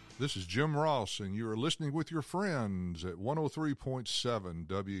 This is Jim Ross, and you're listening with your friends at 103.7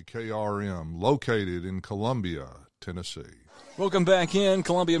 WKRM, located in Columbia, Tennessee. Welcome back in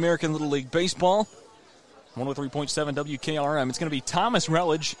Columbia American Little League Baseball. 103.7 WKRM. It's going to be Thomas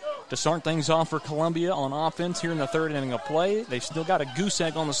Rutledge to start things off for Columbia on offense here in the 3rd inning of play. They've still got a goose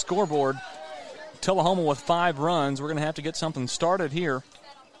egg on the scoreboard. Tullahoma with 5 runs. We're going to have to get something started here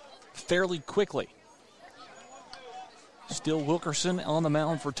fairly quickly. Still Wilkerson on the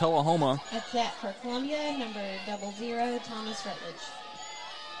mound for Tullahoma. That's that for Columbia, number 00, Thomas Rutledge.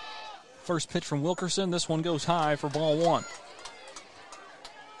 First pitch from Wilkerson. This one goes high for ball 1.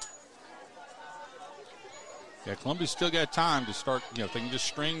 Yeah, Columbia's still got time to start. If they can just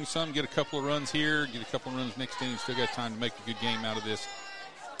string some, get a couple of runs here, get a couple of runs next inning, still got time to make a good game out of this.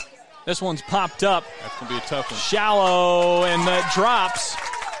 This one's popped up. That's going to be a tough one. Shallow, and that drops.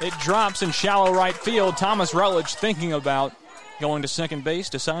 It drops in shallow right field. Thomas Rutledge thinking about going to second base,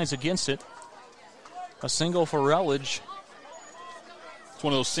 decides against it. A single for Rutledge. It's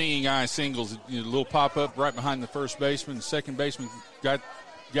one of those seeing eye singles. A little pop up right behind the first baseman. The second baseman got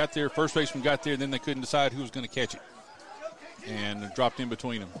there. First baseman got there. Then they couldn't decide who was going to catch it, and it dropped in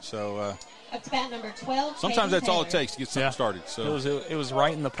between them. So that's bat number 12. Sometimes that's all it takes to get something started. So it was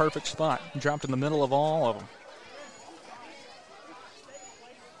right in the perfect spot. Dropped in the middle of all of them.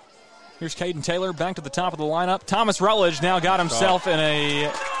 Here's Caden Taylor back to the top of the lineup. Thomas Rutledge now got himself in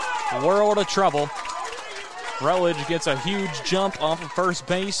a world of trouble. Rutledge gets a huge jump off of first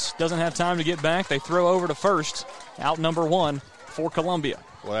base. Doesn't have time to get back. They throw over to first. Out number 1 for Columbia.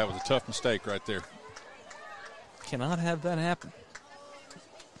 Well, that was a tough mistake right there. Cannot have that happen.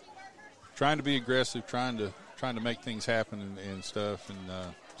 Trying to be aggressive, trying to make things happen and stuff, and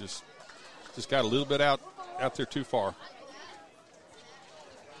just got a little bit out there too far.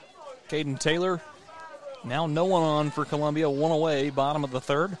 Caden Taylor, now no one on for Columbia, 1 away, bottom of the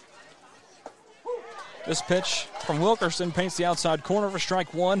 3rd. This pitch from Wilkerson paints the outside corner for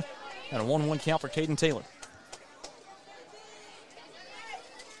strike 1, and a 1-1 count for Caden Taylor.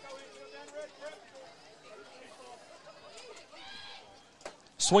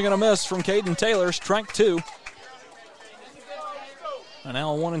 Swing and a miss from Caden Taylor, strike 2. And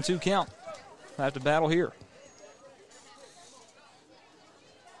now a 1-2 count. I have to battle here.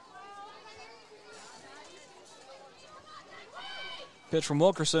 Pitch from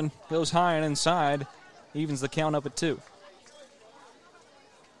Wilkerson goes high and inside, evens the count up at 2.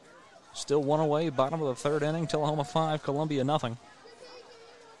 Still 1 away, bottom of the third inning. Tullahoma 5, Columbia nothing.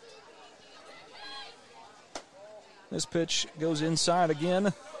 This pitch goes inside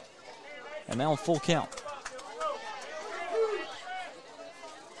again, and now full count.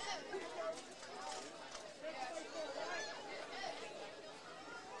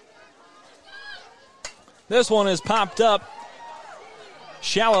 This one is popped up.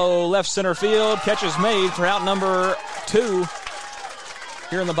 Shallow left center field. Catch is made for out number 2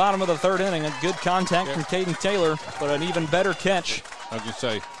 here in the bottom of the third inning. A good contact from Caden Taylor, but an even better catch. I was going to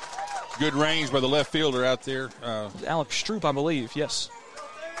say, good range by the left fielder out there. Alex Stroop, I believe, yes.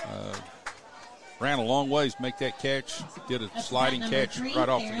 Ran a long ways to make that catch. Did a sliding catch right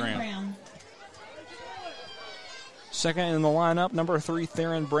off the ground. Second in the lineup, number 3,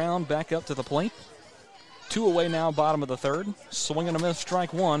 Theron Brown, back up to the plate. 2 away now, bottom of the third. Swing and a miss,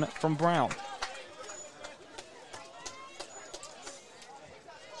 strike 1 from Brown.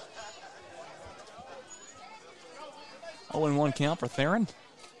 Oh, and 1 count for Theron.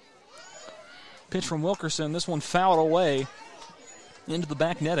 Pitch from Wilkerson. This one fouled away into the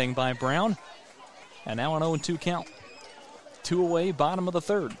back netting by Brown. And now an 0-2 count. 2 away, bottom of the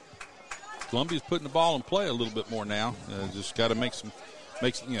third. Columbia's putting the ball in play a little bit more now. Just got to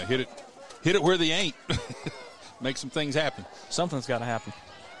hit it where they ain't. Make some things happen. Something's got to happen.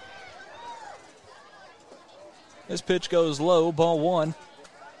 This pitch goes low, ball 1.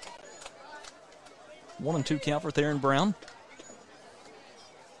 1-2 count for Theron Brown.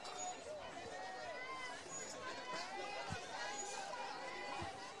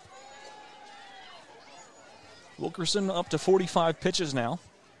 Wilkerson up to 45 pitches now.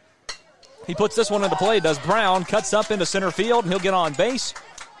 He puts this one into play, does Brown, cuts up into center field, and he'll get on base.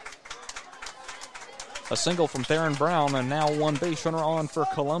 A single from Theron Brown, and now 1 base runner on for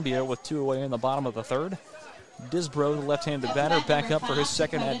Columbia with 2 away in the bottom of the third. Disbro, the left-handed batter, back up for his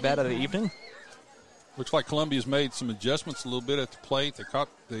second at-bat of the evening. Looks like Columbia's made some adjustments a little bit at the plate.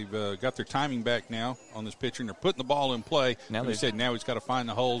 They've got their timing back now on this pitcher, and they're putting the ball in play. Now he's got to find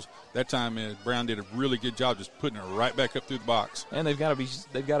the holes. That time Brown did a really good job just putting it right back up through the box. And they've got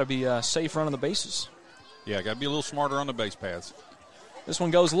to be safe running the bases. Yeah, got to be a little smarter on the base paths. This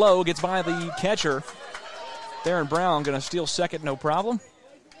one goes low, gets by the catcher. Theron Brown going to steal second, no problem.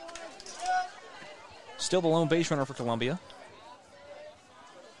 Still the lone base runner for Columbia.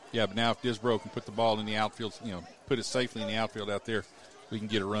 Yeah, but now if Disbro can put the ball in the outfield, put it safely in the outfield out there, we can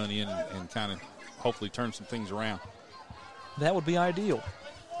get a run in and kind of hopefully turn some things around. That would be ideal.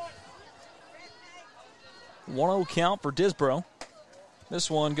 1-0 count for Disbro. This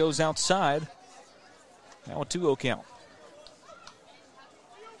one goes outside. Now a 2-0 count.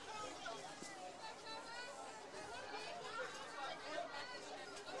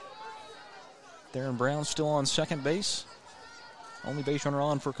 Theron Brown still on second base. Only base runner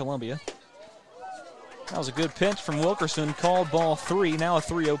on for Columbia. That was a good pitch from Wilkerson. Called ball 3. Now a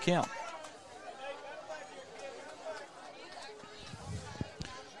 3-0 count.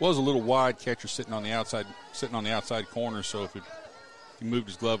 Was a little wide, catcher sitting on the outside corner. So if he moved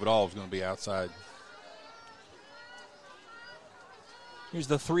his glove at all, it was going to be outside. Here's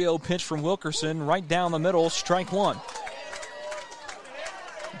the 3-0 pitch from Wilkerson. Right down the middle. Strike 1.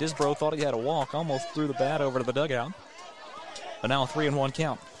 Disbro thought he had a walk. Almost threw the bat over to the dugout. But now a 3-1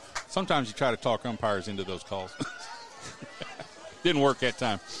 count. Sometimes you try to talk umpires into those calls. Didn't work that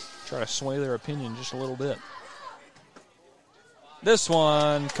time. Try to sway their opinion just a little bit. This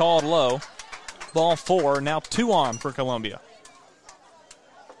one called low. Ball 4, now 2 on for Columbia.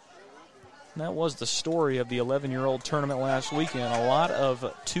 That was the story of the 11-year-old tournament last weekend. A lot of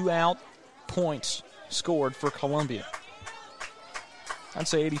 2-out points scored for Columbia. I'd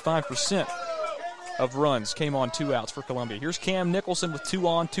say 85% of runs came on 2 outs for Columbia. Here's Cam Nicholson with 2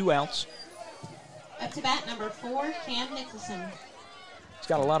 on, 2 outs. Up to bat, number 4, Cam Nicholson. He's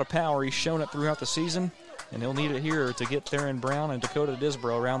got a lot of power. He's shown it throughout the season, and he'll need it here to get Theron Brown and Dakota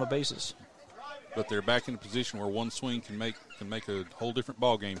Disbro around the bases. But they're back in a position where one swing can make a whole different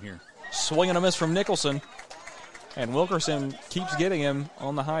ball game here. Swing and a miss from Nicholson, and Wilkerson keeps getting him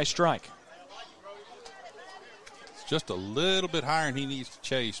on the high strike. Just a little bit higher than he needs to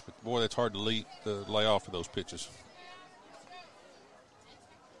chase, but boy, that's hard to lay off of those pitches.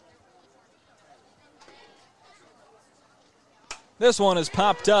 This one is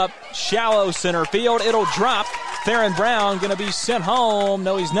popped up, shallow center field. It'll drop. Theron Brown going to be sent home.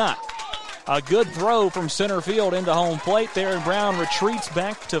 No, he's not. A good throw from center field into home plate. Theron Brown retreats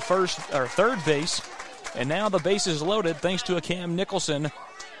back to third base, and now the base is loaded thanks to a Cam Nicholson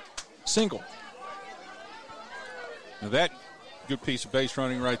single. Now that good piece of base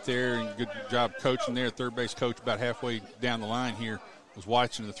running right there, and good job coaching there. Third base coach about halfway down the line here was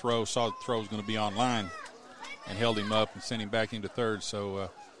watching the throw, saw the throw was going to be on line, and held him up and sent him back into third. So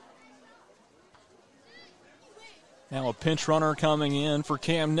now a pinch runner coming in for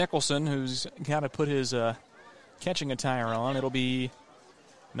Cam Nicholson, who's got to put his catching attire on. It'll be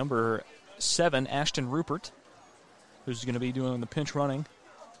number 7, Ashton Rupert, who's going to be doing the pinch running.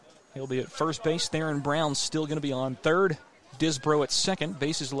 He'll be at first base. Theron Brown's still going to be on third. Disbro at second.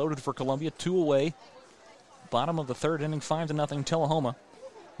 Bases loaded for Columbia. 2 away. Bottom of the third inning, 5-0. Tullahoma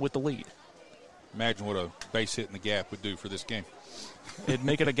with the lead. Imagine what a base hit in the gap would do for this game. It'd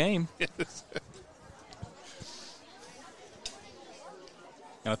make it a game. Yes.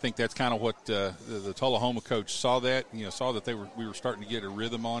 And I think that's kind of what the Tullahoma coach saw that. Saw that we were starting to get a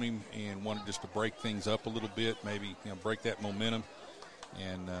rhythm on him and wanted just to break things up a little bit, maybe break that momentum.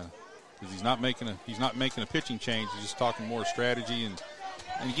 And because he's not making a pitching change, he's just talking more strategy. And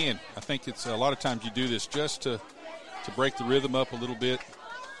again, I think it's a lot of times you do this just to break the rhythm up a little bit,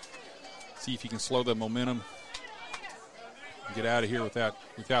 see if you can slow the momentum, and get out of here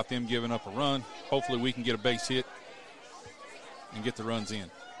without them giving up a run. Hopefully, we can get a base hit and get the runs in.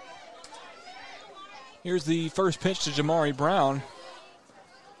 Here's the first pitch to Jamari Brown.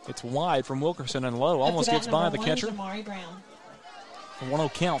 It's wide from Wilkerson and low. Almost gets by the catcher. Jamari Brown. A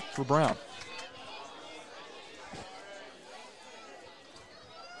 1-0 count for Brown.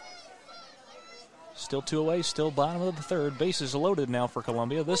 Still 2 away, still bottom of the third. Bases loaded now for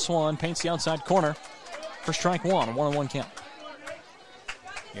Columbia. This one paints the outside corner for strike one, a 1-1 count.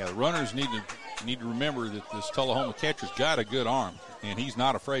 Yeah, the runners need to remember that this Tullahoma catcher's got a good arm, and he's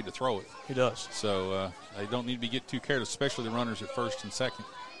not afraid to throw it. He does. So they don't need to get too careless, especially the runners at first and second.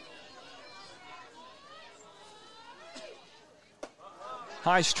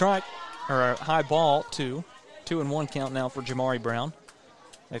 High strike, or a high ball, 2-1 count now for Jamari Brown.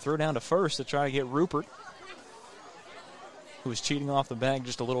 They throw down to first to try to get Rupert, who was cheating off the bag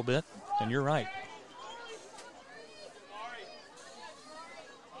just a little bit, and you're right.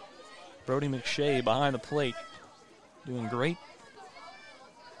 Brody McShay behind the plate, doing great.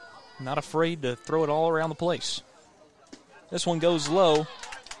 Not afraid to throw it all around the place. This one goes low.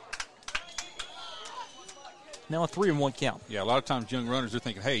 Now a 3-1 count. Yeah, a lot of times young runners are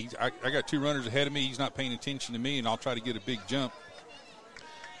thinking, hey, I got 2 runners ahead of me. He's not paying attention to me, and I'll try to get a big jump.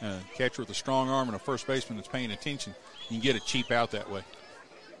 Catcher with a strong arm and a first baseman that's paying attention, you can get a cheap out that way.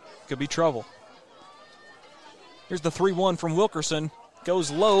 Could be trouble. Here's the 3-1 from Wilkerson.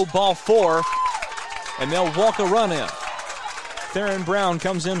 Goes low, ball 4, and they'll walk a run in. Theron Brown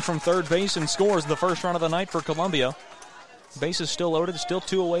comes in from third base and scores the first run of the night for Columbia. Base is still loaded, still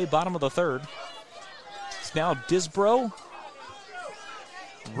 2 away, bottom of the third. It's now Disbro,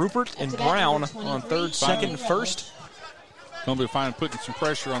 Rupert, and Brown on third, second, and first. Columbia finally putting some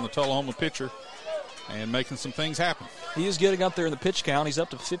pressure on the Tullahoma pitcher and making some things happen. He is getting up there in the pitch count. He's up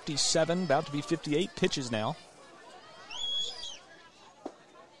to 57, about to be 58 pitches now.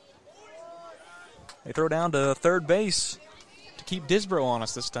 They throw down to third base to keep Disbro on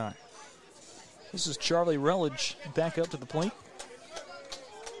us this time. This is Charlie Rutledge back up to the plate.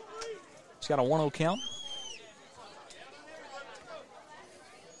 He's got a 1-0 count.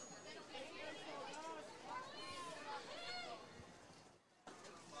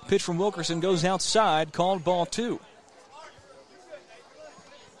 Pitch from Wilkerson goes outside, called ball 2.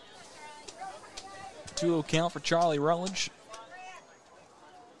 2-0 count for Charlie Rutledge.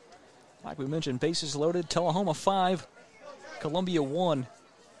 Like we mentioned, bases loaded. Tullahoma 5, Columbia 1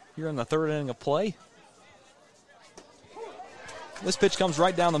 here in the third inning of play. This pitch comes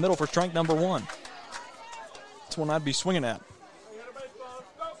right down the middle for strike number 1. That's one I'd be swinging at.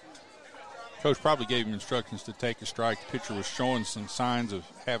 Coach probably gave him instructions to take a strike. The pitcher was showing some signs of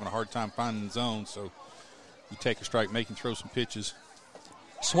having a hard time finding the zone, so you take a strike, make him throw some pitches.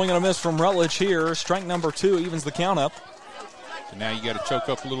 Swing and a miss from Rutledge here. Strike number 2 evens the count up. So now you got to choke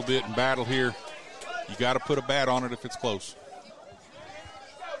up a little bit and battle here. You got to put a bat on it if it's close.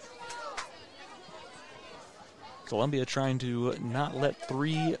 Columbia trying to not let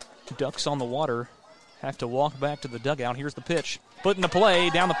 3 ducks on the water have to walk back to the dugout. Here's the pitch. Put into play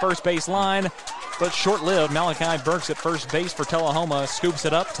down the first base line, but short-lived. Malachi Burks at first base for Tullahoma scoops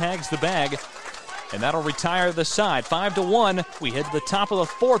it up, tags the bag, and that'll retire the side. 5-1. We head to the top of the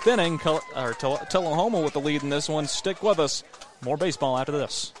 4th inning. Tullahoma with the lead in this one. Stick with us. More baseball after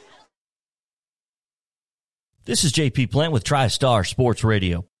this. This is J.P. Plant with TriStar Sports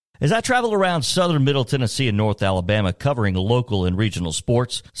Radio. As I travel around southern Middle Tennessee and North Alabama covering local and regional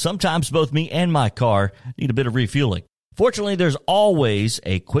sports, sometimes both me and my car need a bit of refueling. Fortunately, there's always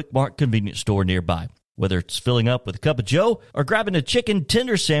a Quick Mart convenience store nearby. Whether it's filling up with a cup of joe or grabbing a chicken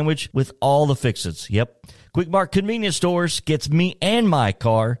tender sandwich with all the fixins. Yep, Quick Mart Convenience Stores gets me and my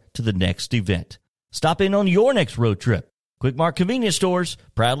car to the next event. Stop in on your next road trip. Quick Mart Convenience Stores,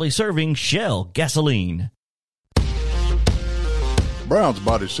 proudly serving Shell gasoline. Brown's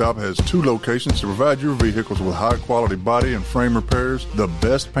Body Shop has 2 locations to provide your vehicles with high-quality body and frame repairs, the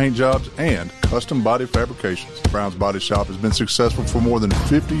best paint jobs, and custom body fabrications. Brown's Body Shop has been successful for more than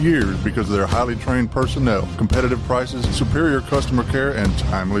 50 years because of their highly trained personnel, competitive prices, superior customer care, and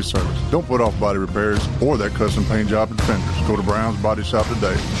timely service. Don't put off body repairs or that custom paint job at Fenders. Go to Brown's Body Shop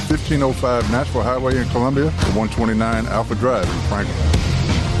today. 1505 Nashville Highway in Columbia, or 129 Alpha Drive in Franklin.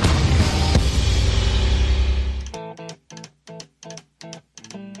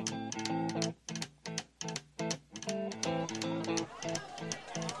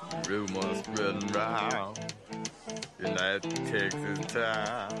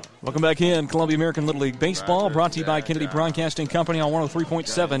 Welcome back in. Columbia American Little League Baseball, brought to you by Kennedy Broadcasting Company on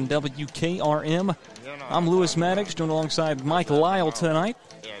 103.7 WKRM. I'm Lewis Maddox, joined alongside Mike Lyle tonight,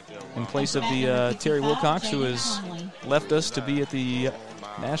 in place of the Terry Wilcox, who has left us to be at the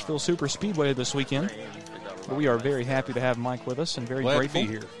Nashville Super Speedway this weekend. But we are very happy to have Mike with us and very grateful. To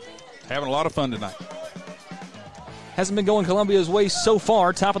be here. Having a lot of fun tonight. Hasn't been going Columbia's way so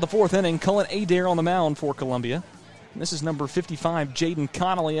far. Top of the 4th inning, Cullen Adair on the mound for Columbia. And this is number 55, Jaden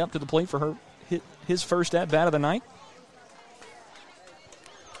Connolly, up to the plate for his first at-bat of the night.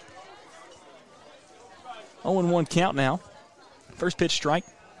 0-1 count now. First pitch strike.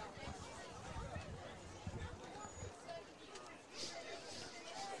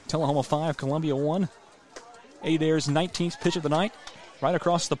 Tullahoma 5, Columbia 1. Adair's 19th pitch of the night, right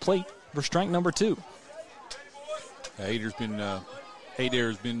across the plate for strike number 2. Adair's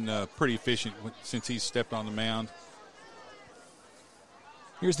been pretty efficient since he's stepped on the mound.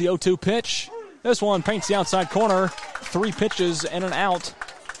 Here's the 0-2 pitch. This one paints the outside corner. 3 pitches and an out.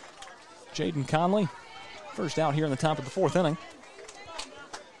 Jaden Conley, first out here in the top of the 4th inning.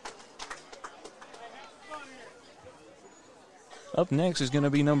 Up next is going to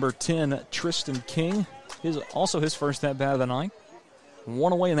be number 10, Tristan King. Also his first at-bat of the night.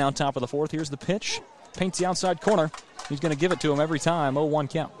 1 away now, top of the 4th. Here's the pitch. Paints the outside corner. He's going to give it to him every time. 0-1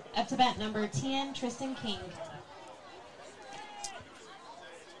 count. Up to bat number 10, Tristan King.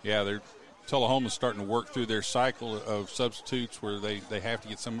 Yeah, Tullahoma's starting to work through their cycle of substitutes where they have to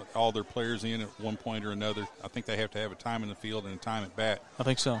get all their players in at one point or another. I think they have to have a time in the field and a time at bat. I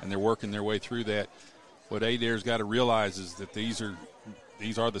think so. And they're working their way through that. What Adair's got to realize is that these are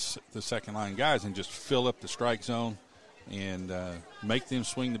the second line guys, and just fill up the strike zone and make them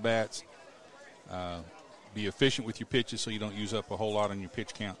swing the bats. Be efficient with your pitches so you don't use up a whole lot on your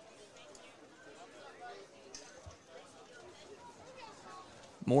pitch count.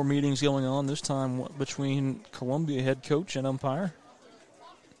 More meetings going on, this time between Columbia head coach and umpire.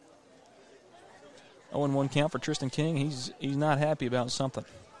 0-1 count for Tristan King. He's not happy about something.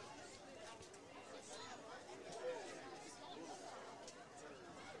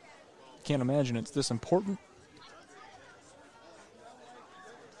 Can't imagine it's this important.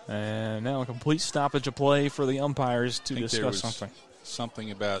 And now a complete stoppage of play for the umpires to discuss something. Something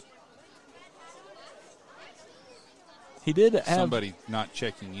about he did have somebody not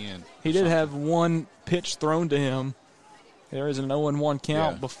checking in. He did have one pitch thrown to him. There is an 0-1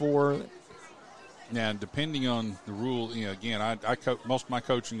 count before. Now, depending on the rule, again, most of my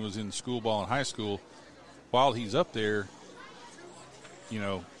coaching was in school ball and high school. While he's up there,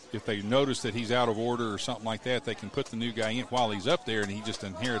 if they notice that he's out of order or something like that, they can put the new guy in while he's up there, and he just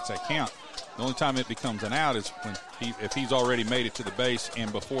inherits that count. The only time it becomes an out is when if he's already made it to the base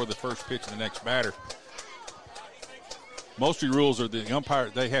and before the first pitch of the next batter. Most of the rules are the umpire.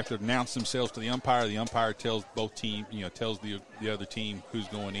 They have to announce themselves to the umpire. The umpire tells both teams, tells the other team who's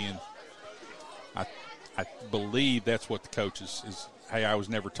going in. I believe that's what the coach is. Hey, I was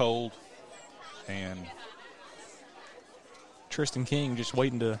never told, and Tristan King just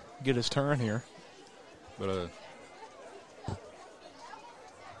waiting to get his turn here. But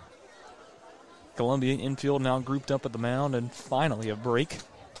Columbia infield now grouped up at the mound, and finally a break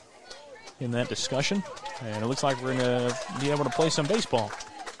in that discussion. And it looks like we're going to be able to play some baseball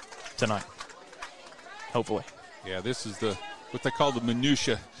tonight, hopefully. Yeah, this is what they call the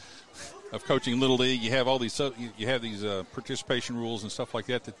minutia of coaching Little League. You have all these participation rules and stuff like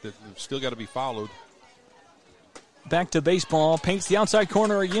that that still got to be followed. Back to baseball, paints the outside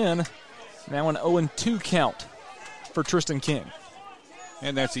corner again. Now an 0-2 count for Tristan King.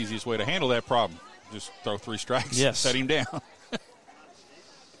 And that's the easiest way to handle that problem. Just throw 3 strikes, set him down.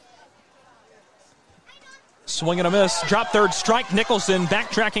 Swing and a miss. Drop third strike. Nicholson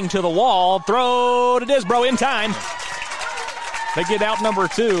backtracking to the wall. Throw to Disbro in time. They get out number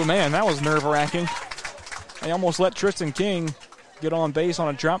 2. Man, that was nerve-wracking. They almost let Tristan King get on base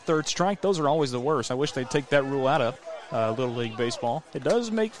on a drop third strike. Those are always the worst. I wish they'd take that rule out of Little League Baseball. It does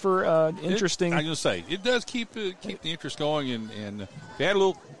make for interesting. I was going to say, it does keep the interest going, and if they had a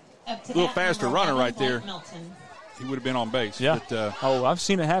little faster runner right there, he would have been on base. Yeah. But, I've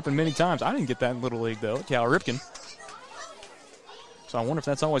seen it happen many times. I didn't get that in Little League, though, at Cal Ripken. So I wonder if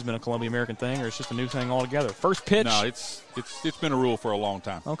that's always been a Columbia American thing or it's just a new thing altogether. First pitch. No, it's been a rule for a long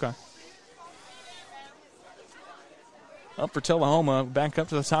time. Okay. Up for Tullahoma, back up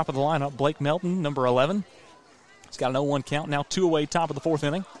to the top of the lineup. Blake Melton, number 11. He's got an 0-1 count. Now 2 away, top of the 4th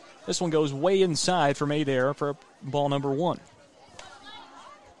inning. This one goes way inside from Adair for ball number 1.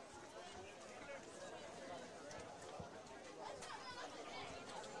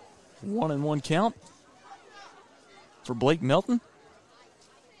 One and 1 count for Blake Melton.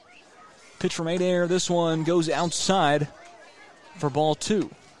 Pitch from Adair. This one goes outside for ball 2.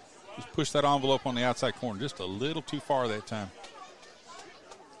 Just push that envelope on the outside corner just a little too far that time.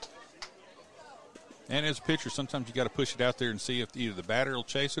 And as a pitcher, sometimes you got to push it out there and see if either the batter will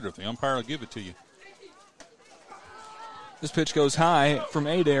chase it or if the umpire will give it to you. This pitch goes high from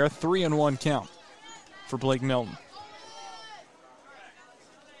Adair. 3-1 count for Blake Melton.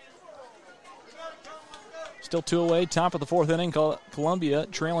 Still 2 away, top of the 4th inning. Columbia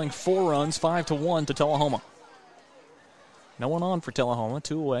trailing 4 runs, 5-1 to Tullahoma. No one on for Tullahoma,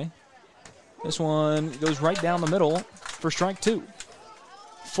 2 away. This one goes right down the middle for strike 2.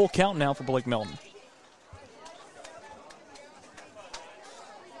 Full count now for Blake Melton.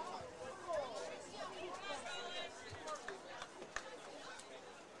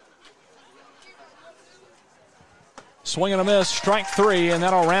 Swing and a miss, strike 3, and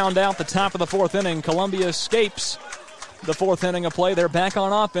that'll round out the top of the 4th inning. Columbia escapes the 4th inning of play. They're back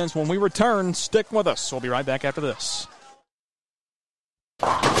on offense. When we return, stick with us. We'll be right back after this.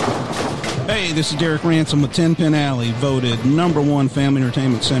 Hey, this is Derek Ransom with 10 Pin Alley, voted #1 family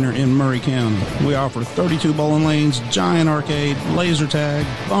entertainment center in Murray County. We offer 32 bowling lanes, giant arcade, laser tag,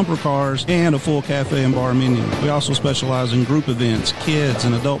 bumper cars, and a full cafe and bar menu. We also specialize in group events, kids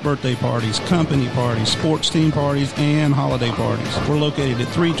and adult birthday parties, company parties, sports team parties, and holiday parties. We're located at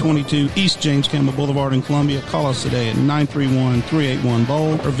 322 East James Campbell Boulevard in Columbia. Call us today at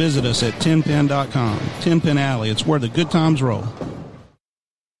 931-381-BOWL or visit us at 10pin.com. 10 Pin Alley, it's where the good times roll.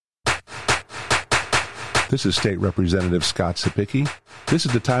 This is State Representative Scott Sapicki. This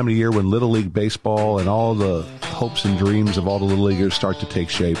is the time of year when Little League Baseball and all the hopes and dreams of all the Little Leaguers start to take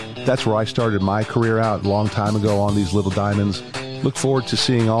shape. That's where I started my career out a long time ago on these little diamonds. Look forward to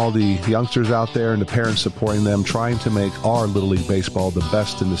seeing all the youngsters out there and the parents supporting them, trying to make our Little League Baseball the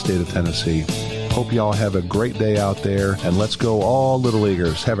best in the state of Tennessee. Hope you all have a great day out there, and let's go all Little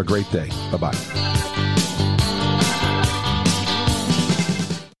Leaguers. Have a great day. Bye-bye.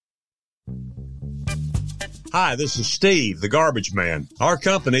 Hi, this is Steve, the Garbage Man. Our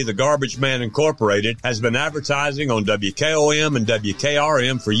company, the Garbage Man Incorporated, has been advertising on WKOM and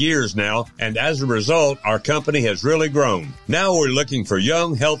WKRM for years now, and as a result, our company has really grown. Now we're looking for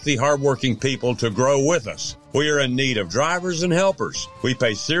young, healthy, hardworking people to grow with us. We are in need of drivers and helpers. We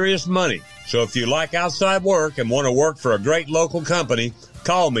pay serious money, so if you like outside work and want to work for a great local company,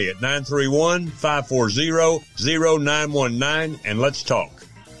 call me at 931-540-0919 and let's talk.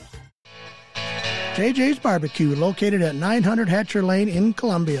 JJ's Barbecue, located at 900 Hatcher Lane in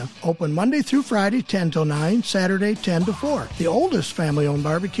Columbia. Open Monday through Friday, 10 till 9, Saturday, 10 to 4. The oldest family-owned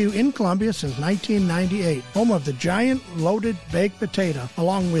barbecue in Columbia since 1998. Home of the giant loaded baked potato,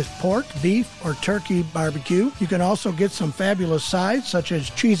 along with pork, beef, or turkey barbecue. You can also get some fabulous sides, such as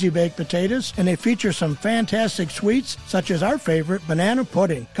cheesy baked potatoes, and they feature some fantastic sweets, such as our favorite, banana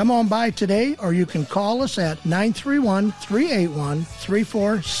pudding. Come on by today, or you can call us at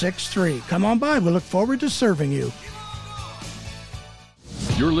 931-381-3463. Come on by. We look forward to serving you.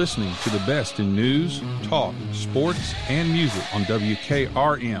 You're listening to the best in news, talk, sports, and music on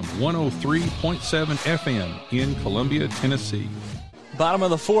WKRM 103.7 FM in Columbia, Tennessee. Bottom of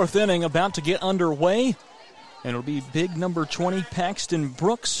the 4th inning about to get underway, and it'll be big number 20, Paxton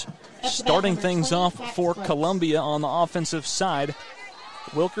Brooks, starting things off for Columbia on the offensive side.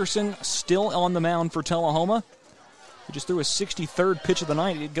 Wilkerson still on the mound for Tullahoma. He just threw his 63rd pitch of the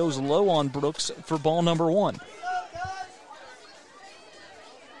night. It goes low on Brooks for ball number 1.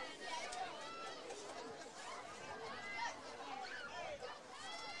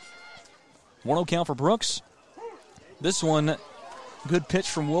 One-0 count for Brooks. This one, good pitch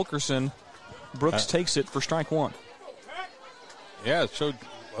from Wilkerson. Brooks takes it for strike 1. Yeah, it showed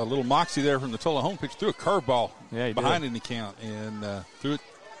a little moxie there from the Tullahoma pitch. Threw a curveball behind did. in the count and threw it,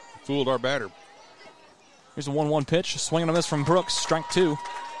 fooled our batter. Here's a 1-1 pitch. Swing and a miss from Brooks. Strike 2.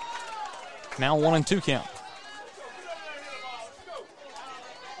 Now 1-2 count.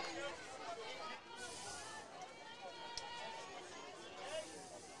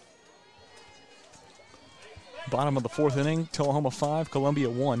 Bottom of the 4th inning. Tullahoma 5, Columbia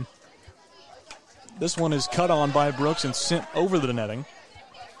 1. This one is cut on by Brooks and sent over the netting.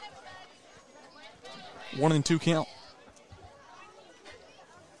 1-2 count.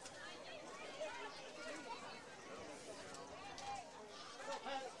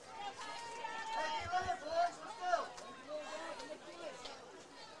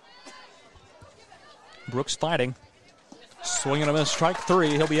 Brooks fighting. Swing and a miss, strike 3.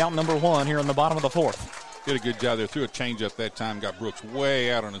 He'll be out number 1 here in the bottom of the 4th. Did a good job there. Threw a changeup that time. Got Brooks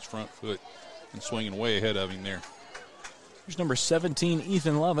way out on his front foot and swinging way ahead of him there. Here's number 17,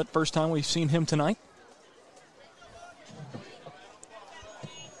 Ethan Lovett. First time we've seen him tonight.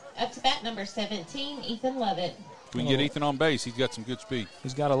 Up to bat number 17, Ethan Lovett. If we can get Ethan on base, he's got some good speed.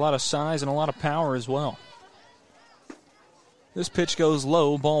 He's got a lot of size and a lot of power as well. This pitch goes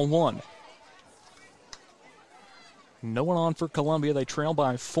low, ball 1. No one on for Columbia. They trail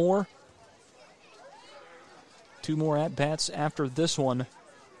by 4. 2 more at-bats after this one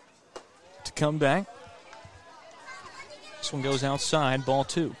to come back. This one goes outside, ball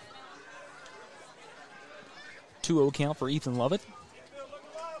 2. 2-0 count for Ethan Lovett.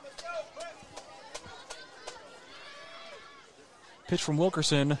 Pitch from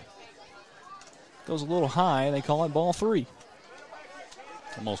Wilkerson goes a little high. They call it ball 3.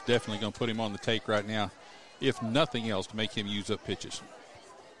 Almost definitely going to put him on the take right now, if nothing else, to make him use up pitches.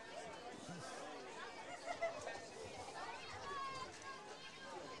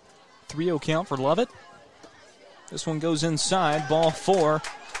 .30 count for Lovett. This one goes inside, ball 4,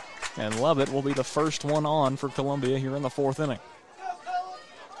 and Lovett will be the first one on for Columbia here in the 4th inning.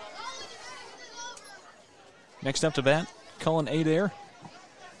 Next up to bat, Cullen Adair,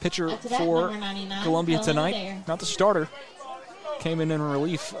 pitcher for Columbia tonight. Adair. Not the starter. Came in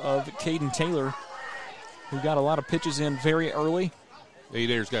relief of Caden Taylor, who got a lot of pitches in very early.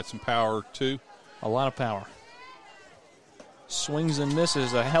 Adair's got some power, too. A lot of power. Swings and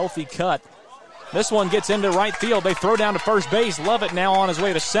misses, a healthy cut. This one gets into right field. They throw down to first base. Lovett now on his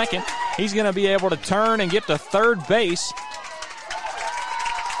way to second. He's going to be able to turn and get to third base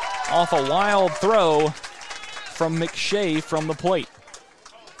off a wild throw from McShay from the plate.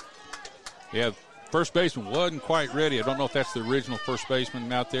 Yeah, first baseman wasn't quite ready. I don't know if that's the original first baseman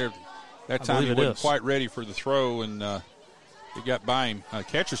out there. That time he wasn't quite ready for the throw, and it got by him.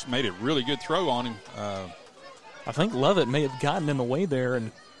 Catcher made a really good throw on him. I think Lovett may have gotten in the way there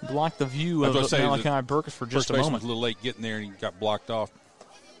and blocked the view of Malachi Burkus for just a moment. Was a little late getting there, and he got blocked off.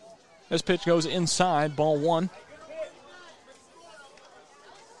 This pitch goes inside, ball 1.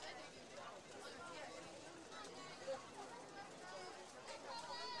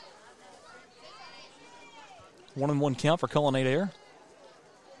 One and 1 count for Cullen Adair.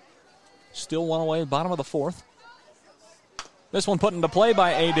 Still one away, bottom of the 4th. This one put into play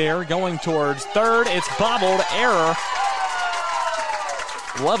by Adair, going towards third. It's bobbled, error.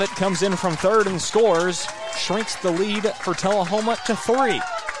 Lovett comes in from third and scores. Shrinks the lead for Tullahoma to 3.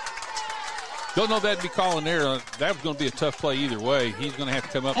 Don't know if that'd be calling there. That was going to be a tough play either way. He's going to have to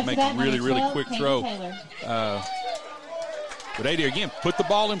come up and make a really, really quick throw. But Adair, again, put the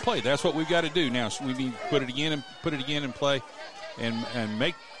ball in play. That's what we've got to do now. So we need to put it again in play and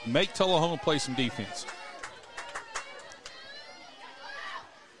make Tullahoma play some defense.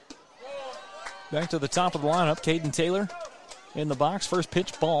 Back to the top of the lineup, Caden Taylor in the box. First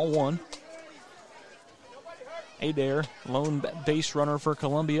pitch, ball 1. Adair, lone base runner for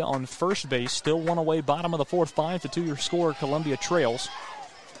Columbia on first base. Still one away, bottom of the 4th, 5-2 your score. Columbia trails.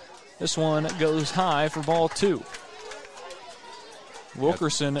 This one goes high for ball 2.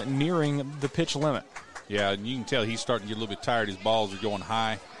 Wilkerson nearing the pitch limit. Yeah, and you can tell he's starting to get a little bit tired. His balls are going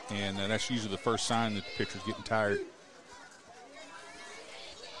high, and that's usually the first sign that the pitcher's getting tired.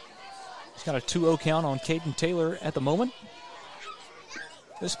 He's got a 2-0 count on Caden Taylor at the moment.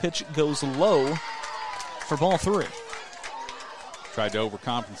 This pitch goes low for ball 3. Tried to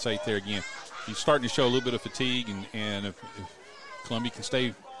overcompensate there again. He's starting to show a little bit of fatigue, and if Columbia can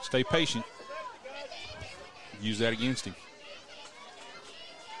stay patient, use that against him.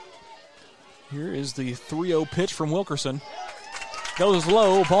 Here is the 3-0 pitch from Wilkerson. Goes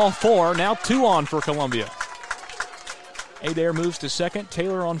low, ball 4. Now 2 on for Columbia. Adair moves to second,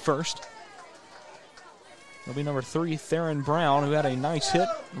 Taylor on first. It'll be number 3, Theron Brown, who had a nice hit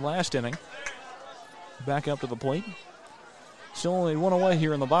last inning. Back up to the plate. Still only one away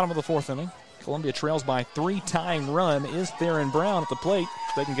here in the bottom of the fourth inning. Columbia trails by 3. Tying run is Theron Brown at the plate.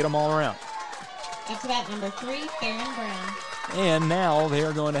 They can get them all around. Up to bat number 3, Theron Brown. And now they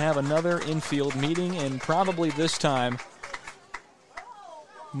are going to have another infield meeting, and probably this time,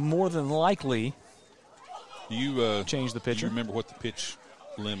 more than likely, you change the pitcher. You remember what the pitch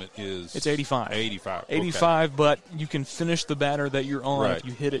limit is? It's 85. 85. 85, okay. But you can finish the batter that you're on right. if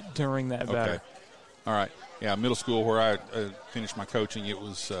you hit it during that batter. Okay. All right. Yeah, middle school where I finished my coaching, it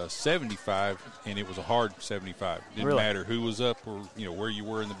was 75, and it was a hard 75. Didn't really? Matter who was up or where you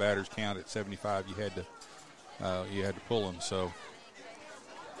were in the batter's count at 75. You had to pull them. So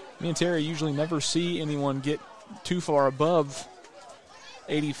me and Terry usually never see anyone get too far above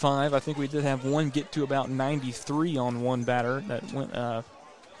 85. I think we did have one get to about 93 on one batter that went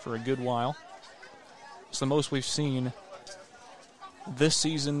for a good while. It's the most we've seen this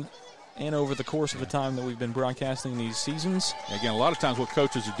season and over the course of the time that we've been broadcasting these seasons. Again, a lot of times what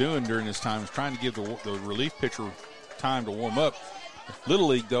coaches are doing during this time is trying to give the relief pitcher time to warm up. Little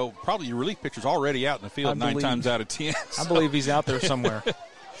League, though, probably your relief pitcher's already out in the field 9 times out of 10. I believe he's out there somewhere.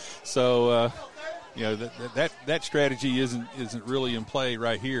 So, that strategy isn't really in play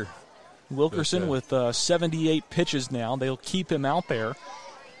right here. Wilkerson with 78 pitches now. They'll keep him out there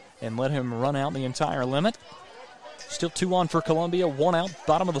and let him run out the entire limit. Still 2 on for Columbia, 1 out,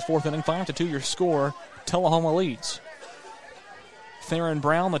 bottom of the fourth inning, 5-2 your score. Tullahoma leads. Theron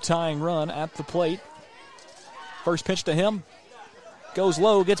Brown, the tying run at the plate. First pitch to him. Goes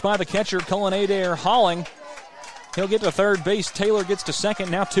low, gets by the catcher, Cullen Adair hauling. He'll get to third base. Taylor gets to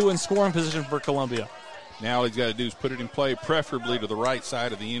second, now 2 in scoring position for Columbia. Now all he's got to do is put it in play, preferably to the right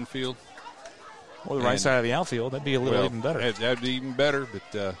side of the infield. Or the right side of the outfield. That'd be a little even better. That'd be even better,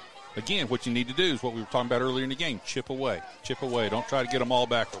 but again, what you need to do is what we were talking about earlier in the game. Chip away. Chip away. Don't try to get them all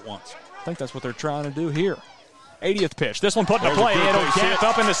back at once. I think that's what they're trying to do here. 80th pitch. This one put into play. It'll gap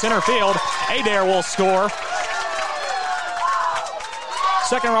up into center field. Adair will score.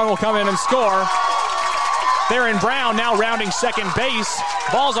 Second run will come in and score. Theron Brown now rounding second base.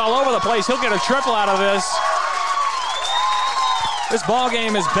 Ball's all over the place. He'll get a triple out of this. This ball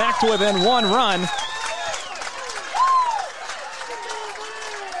game is back to within 1 run.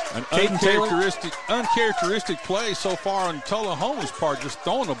 An uncharacteristic play so far on Tullahoma's part, just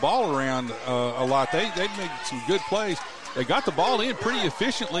throwing the ball around a lot. They made some good plays. They got the ball in pretty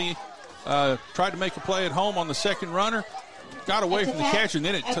efficiently, tried to make a play at home on the second runner, got away from the catcher, and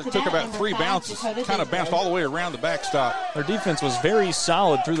then it took about 3 bounces, kind of bounced all the way around the backstop. Their defense was very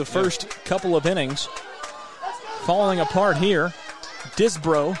solid through the first couple of innings. Falling apart here.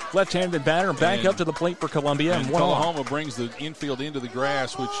 Disbro, left-handed batter, back up to the plate for Columbia. And Tullahoma brings the infield into the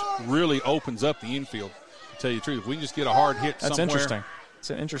grass, which really opens up the infield, to tell you the truth. If we can just get a hard hit That's somewhere. Interesting. It's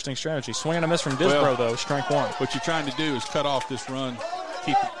an interesting strategy. Swing and a miss from Disbro, though, strike 1. What you're trying to do is cut off this run,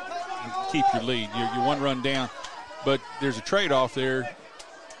 keep your lead. You're 1 run down. But there's a trade-off there.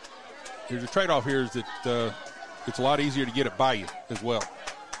 There's a trade-off here is that it's a lot easier to get it by you as well.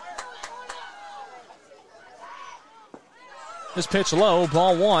 This pitch low,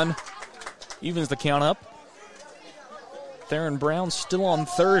 ball 1. Evens the count up. Theron Brown still on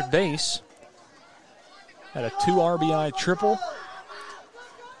third base. Had a 2 RBI triple.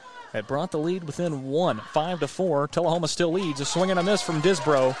 That brought the lead within 1, 5-4. Tullahoma still leads. A swing and a miss from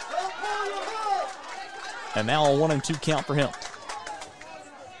Disbro. And now a 1-2 count for him.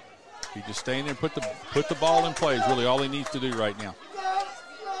 He just stay in there and put the ball in play is really all he needs to do right now.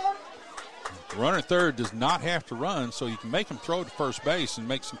 The runner at third does not have to run, so you can make him throw to first base and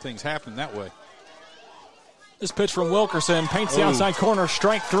make some things happen that way. This pitch from Wilkerson paints the outside corner,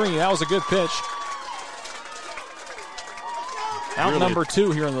 strike 3. That was a good pitch. Out really number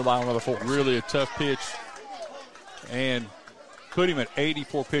 2 here in the bottom of the fourth. Really a tough pitch. And put him at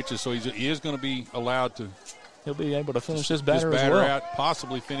 84 pitches, so he is going to be allowed to. He'll be able to finish this batter as well. Out,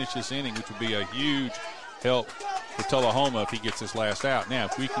 possibly finish this inning, which would be a huge help for Tullahoma if he gets this last out. Now,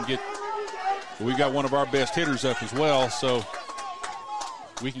 if we can get, we've got one of our best hitters up as well, so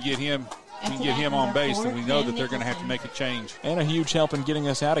we can get him. We can get him on base, then we know that they're going to have to make a change. And a huge help in getting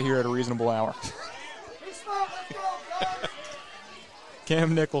us out of here at a reasonable hour.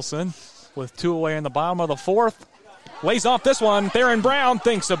 Cam Nicholson with 2 away in the bottom of the fourth. Lays off this one. Theron Brown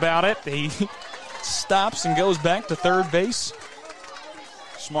thinks about it. He stops and goes back to third base.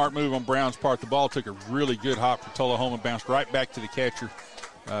 Smart move on Brown's part. The ball took a really good hop for Tullahoma, bounced right back to the catcher.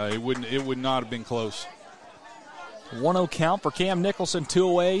 It would not have been close. 1-0 count for Cam Nicholson, 2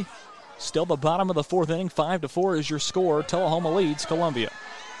 away. Still the bottom of the fourth inning. 5-4 is your score. Tullahoma leads Columbia.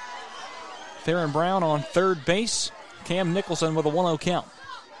 Theron Brown on third base. Cam Nicholson with a 1-0 count.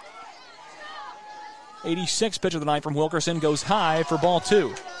 86 pitch of the night from Wilkerson goes high for ball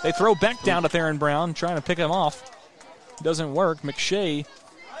 2. They throw back down to Theron Brown, trying to pick him off. Doesn't work. McShay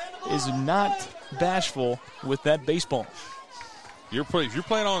is not bashful with that baseball.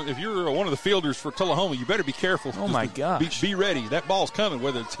 If you're one of the fielders for Tullahoma, you better be careful. Oh my gosh. Be ready. That ball's coming,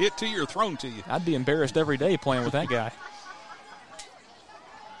 whether it's hit to you or thrown to you. I'd be embarrassed every day playing with that guy.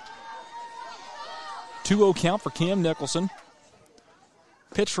 2-0 count for Cam Nicholson.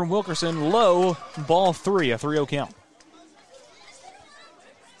 Pitch from Wilkerson, low, ball 3, a 3-0 count.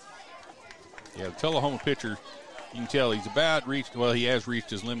 Yeah, the Tullahoma pitcher, you can tell he's about reached, well, he has reached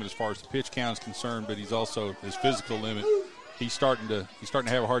his limit as far as the pitch count is concerned, but he's also his physical limit. He's starting to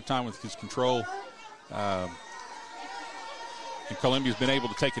have a hard time with his control. And Columbia's been able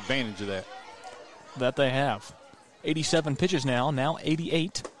to take advantage of that. That they have. 87 pitches now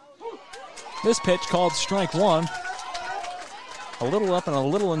 88. This pitch called strike 1. A little up and a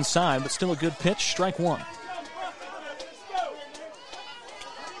little inside, but still a good pitch. Strike 1.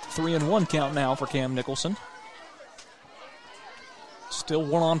 3-1 count now for Cam Nicholson. Still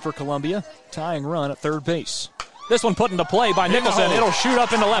 1 on for Columbia. Tying run at third base. This one put into play by Nicholson. It'll shoot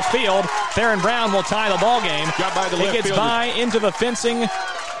up into left field. Theron Brown will tie the ball game. It gets by into the fencing.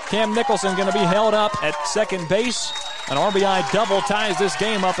 Cam Nicholson going to be held up at second base. An RBI double ties this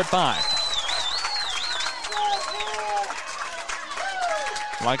game up at 5.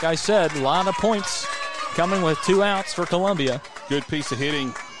 Like I said, a lot of points coming with 2 outs for Columbia. Good piece of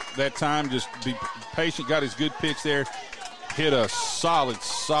hitting that time. Just be patient. Got his good pitch there. Hit a solid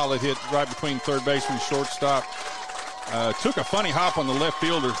hit right between third baseman and shortstop. Took a funny hop on the left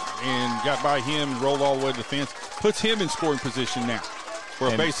fielder and got by him and rolled all the way to the fence. Puts him in scoring position now,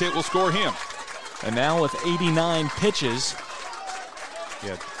 where a base hit will score him. And now with 89 pitches,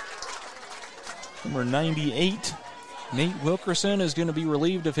 number 98, Nate Wilkerson is going to be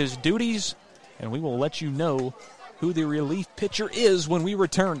relieved of his duties, and we will let you know who the relief pitcher is when we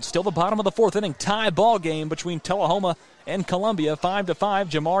return. Still the bottom of the 4th inning, tie ball game between Tullahoma and Columbia, 5-5.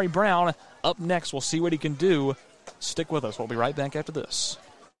 Jamari Brown up next. We'll see what he can do. Stick with us. We'll be right back after this.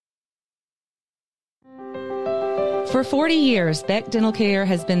 For 40 years, Beck Dental Care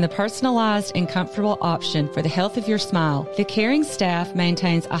has been the personalized and comfortable option for the health of your smile. The caring staff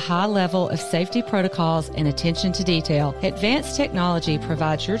maintains a high level of safety protocols and attention to detail. Advanced technology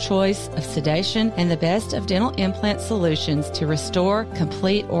provides your choice of sedation and the best of dental implant solutions to restore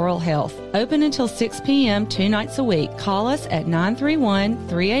complete oral health. Open until 6 p.m. 2 nights a week. Call us at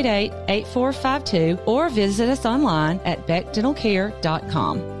 931-388-8452 or visit us online at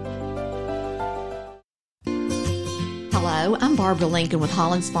beckdentalcare.com. Hello, I'm Barbara Lincoln with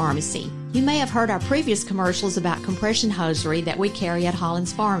Hollins Pharmacy. You may have heard our previous commercials about compression hosiery that we carry at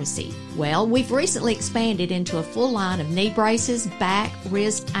Hollins Pharmacy. Well, we've recently expanded into a full line of knee braces, back,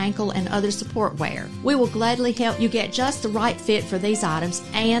 wrist, ankle, and other support wear. We will gladly help you get just the right fit for these items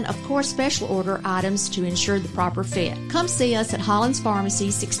and, of course, special order items to ensure the proper fit. Come see us at Hollins Pharmacy,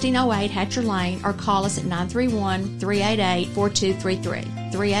 1608 Hatcher Lane, or call us at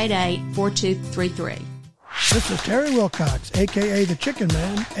 931-388-4233. 388-4233. This is Terry Wilcox, a.k.a. the Chicken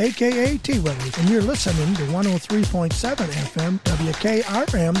Man, a.k.a. T-Willie, and you're listening to 103.7 FM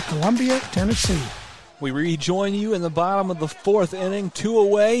WKRM, Columbia, Tennessee. We rejoin you in the bottom of the 4th inning, 2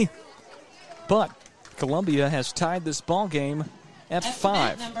 away, but Columbia has tied this ball game at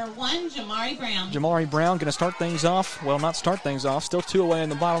 5. Number 1, Jamari Brown. Jamari Brown going to start things off. Well, not start things off. Still 2 away in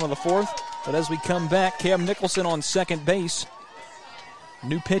the bottom of the 4th, but as we come back, Cam Nicholson on second base.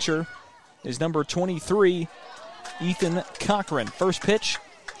 New pitcher is number 23, Ethan Cochran. First pitch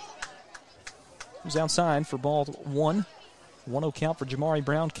was outside for ball 1. 1-0 count for Jamari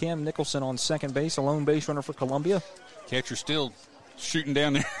Brown. Cam Nicholson on second base, a lone base runner for Columbia. Catcher still shooting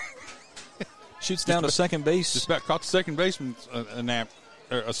down there. Shoots down to second base. Just about caught the second baseman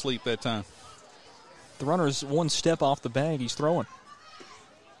asleep that time. The runner's one step off the bag. He's throwing.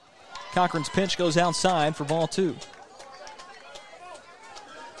 Cochran's pitch goes outside for ball 2.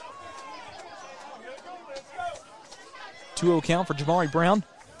 Two-0 count for Jamari Brown.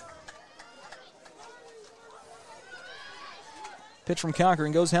 Pitch from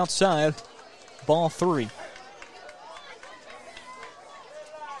Cochran goes outside. Ball 3.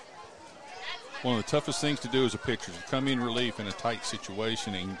 One of the toughest things to do as a pitcher is to come in relief in a tight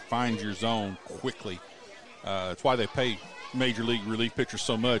situation and find your zone quickly. That's why they pay major league relief pitchers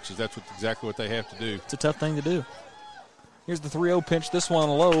so much, is that's exactly what they have to do. It's a tough thing to do. Here's the 3-0 pitch. This one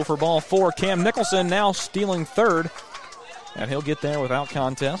low for ball 4. Cam Nicholson now stealing third. And he'll get there without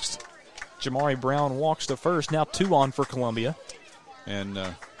contest. Jamari Brown walks to first. Now 2 on for Columbia. And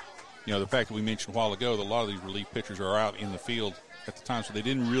the fact that we mentioned a while ago that a lot of these relief pitchers are out in the field at the time, so they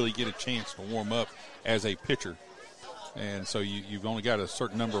didn't really get a chance to warm up as a pitcher. And so you've only got a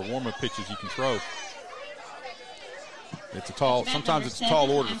certain number of warm-up pitches you can throw. Sometimes it's a tall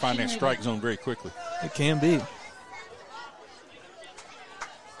order to find that strike zone very quickly. It can be.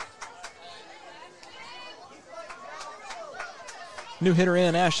 New hitter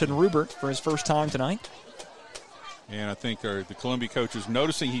in, Ashton Rubert, for his first time tonight. And I think the Columbia coaches,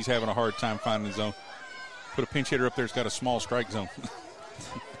 noticing he's having a hard time finding the zone, put a pinch hitter up there that's got a small strike zone.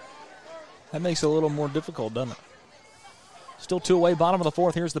 That makes it a little more difficult, doesn't it? Still 2 away, bottom of the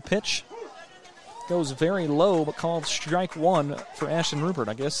fourth. Here's the pitch. Goes very low, but called strike one for Ashton Rupert.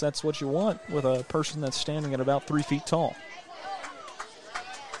 I guess that's what you want with a person that's standing at about 3 feet tall.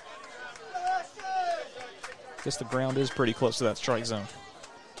 I guess the ground is pretty close to that strike zone.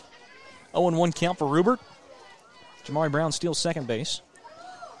 0-1 count for Rupert. Jamari Brown steals second base.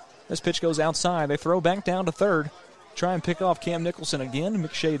 This pitch goes outside. They throw back down to third. Try and pick off Cam Nicholson again.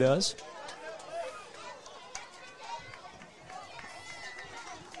 McShay does.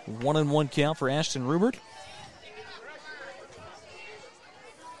 1-1 count for Ashton Rupert.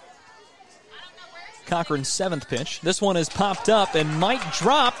 Cochran's seventh pitch. This one is popped up and might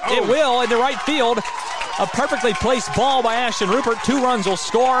drop. Oh. It will into right field. A perfectly placed ball by Ashton Rupert. 2 runs will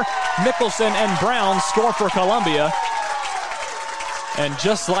score. Nicholson and Brown score for Columbia. And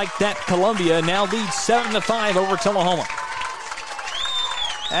just like that, Columbia now leads 7-5 over Tullahoma.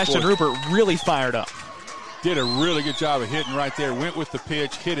 Ashton Rupert really fired up. Did a really good job of hitting right there. Went with the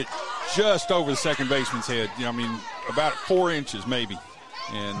pitch, hit it just over the second baseman's head. About 4 inches maybe.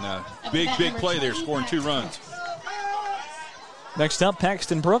 And big play there, scoring 2 runs. Next up,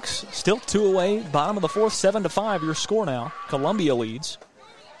 Paxton Brooks, still 2 away, bottom of the fourth, 7-5, your score now. Columbia leads.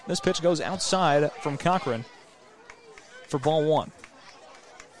 This pitch goes outside from Cochran for ball 1.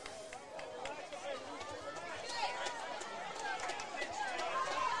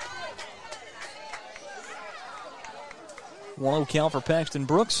 One count for Paxton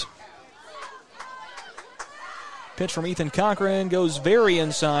Brooks. Pitch from Ethan Cochran goes very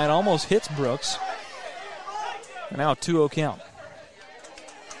inside, almost hits Brooks. And now a 2-0 count.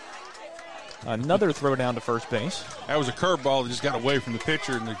 Another throw down to first base. That was a curveball that just got away from the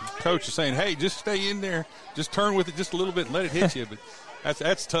pitcher, and the coach is saying, hey, just stay in there. Just turn with it just a little bit and let it hit you. But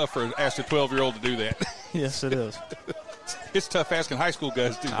that's tough for ask a 12-year-old to do that. Yes, it is. It's tough asking high school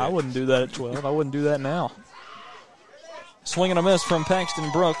guys to do that. I wouldn't do that at 12. I wouldn't do that now. Swing and a miss from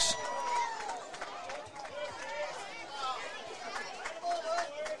Paxton Brooks.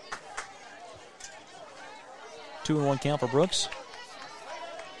 Two and 1 count for Brooks.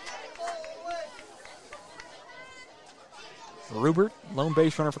 Rupert, lone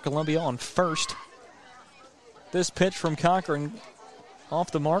base runner for Columbia on first. This pitch from Cochran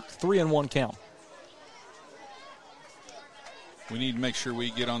off the mark, 3-1 count. We need to make sure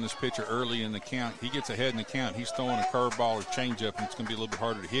we get on this pitcher early in the count. He gets ahead in the count. He's throwing a curveball or changeup, and it's going to be a little bit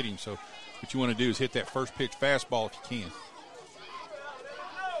harder to hit him. So what you want to do is hit that first pitch fastball if you can.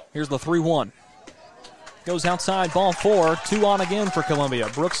 Here's the 3-1. Goes outside, ball 4. 2 on again for Columbia.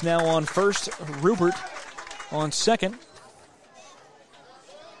 Brooks now on first. Rupert on second.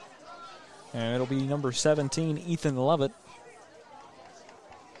 And it'll be number 17, Ethan Lovett.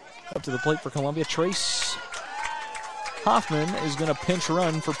 Up to the plate for Columbia. Trace Hoffman is going to pinch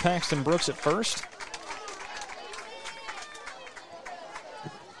run for Paxton Brooks at first.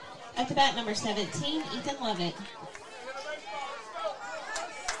 At the bat, number 17, Ethan Lovett.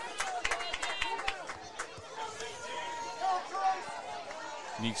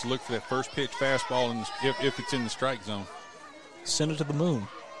 Needs to look for that first pitch fastball if it's in the strike zone. Send it to the moon.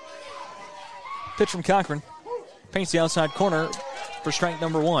 Pitch from Cochran. Paints the outside corner for strike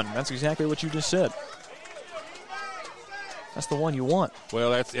number 1. That's exactly what you just said. That's the one you want.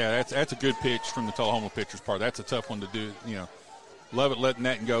 Well, that's a good pitch from the Tullahoma pitcher's part. That's a tough one to do. Love it letting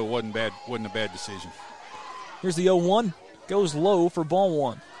that go. Wasn't a bad decision. Here's the 0-1. Goes low for ball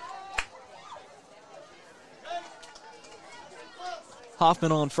 1.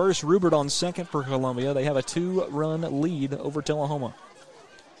 Hoffman on first, Rupert on second for Columbia. They have a 2-run lead over Tullahoma.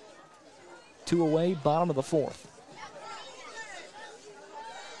 2 away, bottom of the fourth.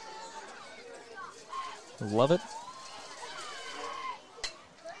 Lovett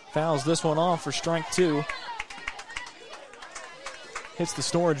fouls this one off for strike 2. Hits the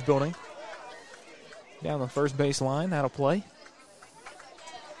storage building. Down the first base line, out of play.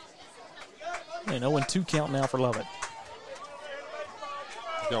 And 0-2 count now for Lovett.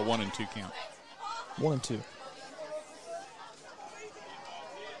 Got 1-2 count. 1-2.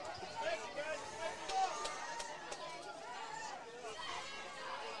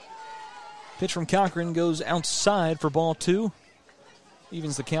 Pitch from Cochran goes outside for ball 2.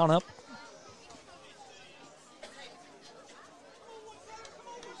 Evens the count up.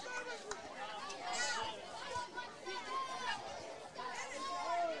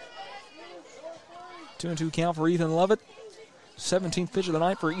 Two and 2 count for Ethan Lovett. 17th pitch of the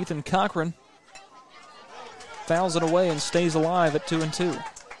night for Ethan Cochran. Fouls it away and stays alive at 2 and 2.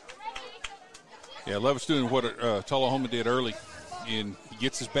 Yeah, Lovett's doing what Tullahoma did early. And he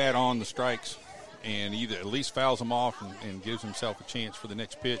gets his bat on the strikes and either at least fouls them off and gives himself a chance for the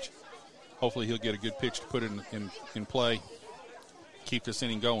next pitch. Hopefully he'll get a good pitch to put in play, keep this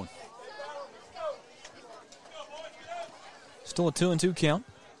inning going. Still a 2 and 2 count.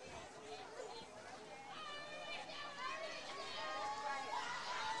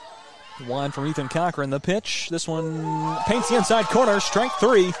 One from Ethan Cochran. The pitch. This one paints the inside corner. Strike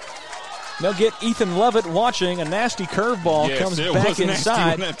 3. They'll get Ethan Lovett watching. A nasty curveball comes back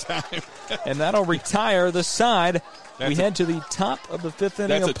inside. That time. And that'll retire the side. We head to the top of the 5th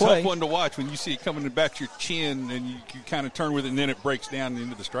inning of play. That's a tough one to watch when you see it coming back to your chin and you kind of turn with it and then it breaks down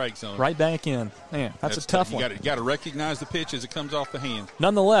into the strike zone. Right back in. Man, that's a tough one. You got to recognize the pitch as it comes off the hand.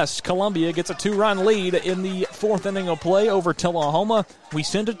 Nonetheless, Columbia gets a 2-run lead in the 4th inning of play over Tullahoma. We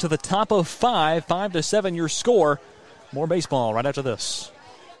send it to the top of 5, 5-7 your score. More baseball right after this.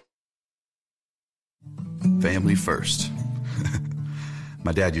 Family first.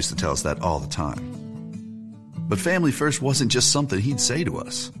 My dad used to tell us that all the time. But family first wasn't just something he'd say to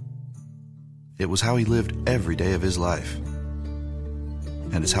us. It was how he lived every day of his life.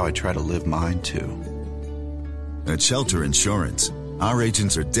 And it's how I try to live mine, too. At Shelter Insurance, our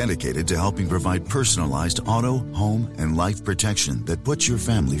agents are dedicated to helping provide personalized auto, home, and life protection that puts your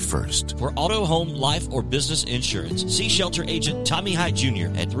family first. For auto, home, life, or business insurance, see Shelter Agent Tommy Hyde Jr.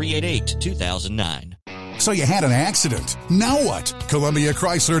 at 388-2009. So you had an accident. Now what? Columbia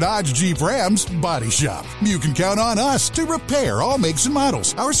Chrysler Dodge Jeep Ram's Body Shop. You can count on us to repair all makes and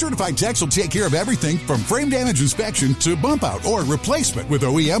models. Our certified techs will take care of everything from frame damage inspection to bump out or replacement with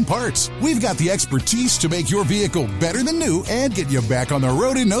OEM parts. We've got the expertise to make your vehicle better than new and get you back on the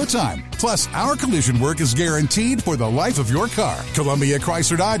road in no time. Plus, our collision work is guaranteed for the life of your car. Columbia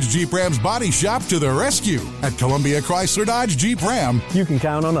Chrysler Dodge Jeep Ram's Body Shop to the rescue. At Columbia Chrysler Dodge Jeep Ram, you can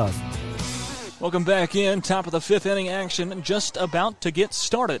count on us. Welcome back in. Top of the 5th inning action just about to get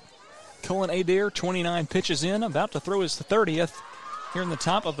started. Cullen Adair, 29 pitches in, about to throw his 30th here in the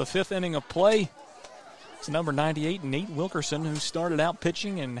top of the 5th inning of play. It's number 98, Nate Wilkerson, who started out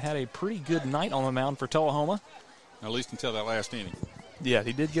pitching and had a pretty good night on the mound for Tullahoma. At least until that last inning. Yeah,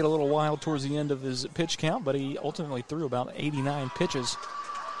 he did get a little wild towards the end of his pitch count, but he ultimately threw about 89 pitches,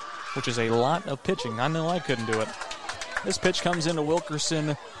 which is a lot of pitching. I know I couldn't do it. This pitch comes into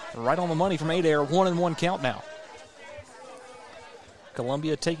Wilkerson right on the money from Adair, 1-1 count now.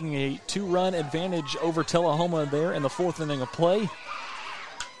 Columbia taking a 2-run advantage over Tullahoma there in the 4th inning of play.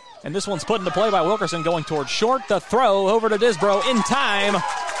 And this one's put into play by Wilkerson going towards short. The throw over to Disbro in time.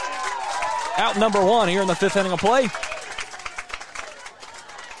 Out number 1 here in the 5th inning of play.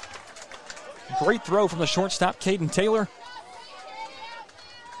 Great throw from the shortstop, Caden Taylor.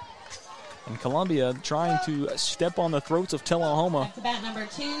 And Columbia trying to step on the throats of Tullahoma. That's about number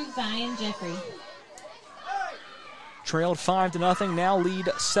 2, Zion Jeffrey. Trailed 5-0, now lead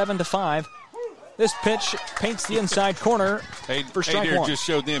 7-5. This pitch paints the inside corner for strike Adair 1. Just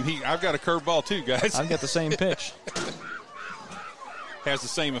showed them, I've got a curveball too, guys. I've got the same pitch. Has the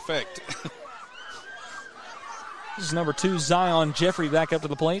same effect. This is number 2, Zion Jeffrey, back up to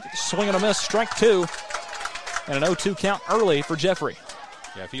the plate. Swing and a miss, strike 2. And an 0-2 count early for Jeffrey.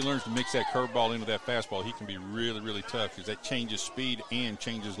 Yeah, if he learns to mix that curveball into that fastball, he can be really, really tough because that changes speed and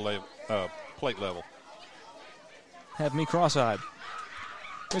changes plate level. Have me cross-eyed.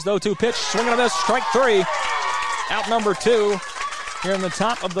 Here's the 0-2 pitch, swing and a miss, strike 3. Out number 2 here in the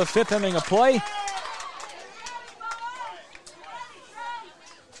top of the 5th inning of play.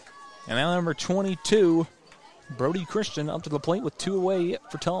 And now number 22, Brody Christian, up to the plate with 2 away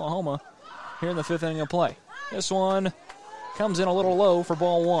for Tullahoma here in the 5th inning of play. This one comes in a little low for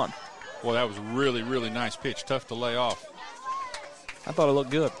ball 1. Well, that was a really, really nice pitch. Tough to lay off. I thought it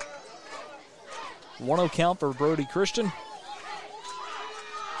looked good. 1-0 count for Brody Christian.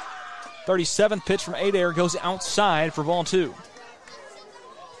 37th pitch from Adair goes outside for ball 2.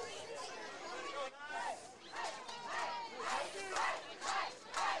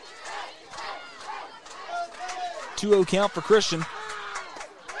 Two-0 count for Christian.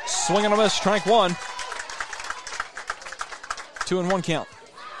 Swing and a miss, strike 1. 2-1 count.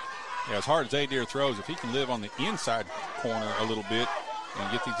 Yeah, as hard as Adair throws, if he can live on the inside corner a little bit and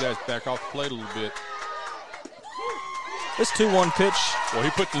get these guys back off the plate a little bit, This 2-1 pitch. Well, he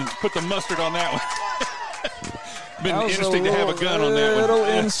put the mustard on that one. Been That was interesting to have a gun on that one. A little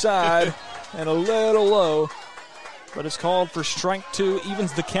inside and a little low. But it's called for strike 2.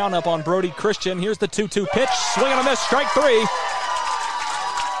 Evens the count up on Brody Christian. Here's the 2-2 pitch. Swing and a miss. Strike 3.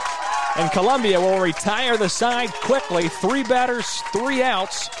 And Columbia will retire the side quickly. 3 batters, 3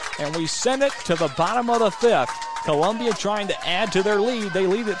 outs. And we send it to the bottom of the 5th. Columbia trying to add to their lead. They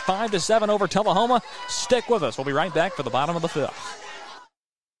lead at 5-7 over Tullahoma. Stick with us. We'll be right back for the bottom of the 5th.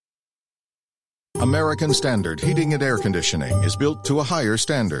 American Standard Heating and Air Conditioning is built to a higher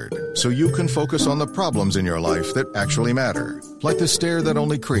standard, so you can focus on the problems in your life that actually matter, like the stair that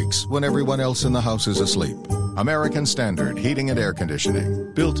only creaks when everyone else in the house is asleep. American Standard Heating and Air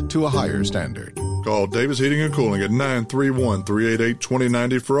Conditioning, built to a higher standard. Call Davis Heating and Cooling at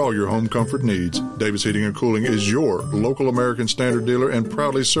 931-388-2090 for all your home comfort needs. Davis Heating and Cooling is your local American Standard dealer and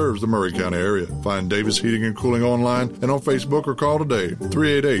proudly serves the Murray County area. Find Davis Heating and Cooling online and on Facebook or call today,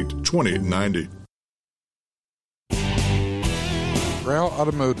 388-2090. Crowell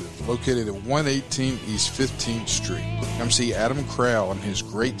Automotive, located at 118 East 15th Street. Come see Adam Crowell and his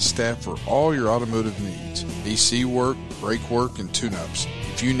great staff for all your automotive needs. AC work, brake work, and tune-ups.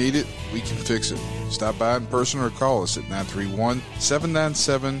 If you need it, we can fix it. Stop by in person or call us at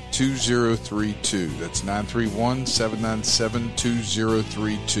 931-797-2032. That's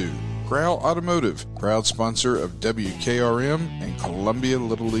 931-797-2032. Crowell Automotive, proud sponsor of WKRM and Columbia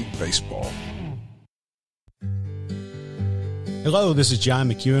Little League Baseball. Hello, this is John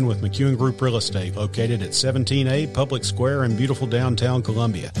McEwen with McEwen Group Real Estate, located at 17A Public Square in beautiful downtown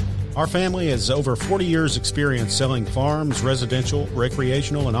Columbia. Our family has over 40 years' experience selling farms, residential,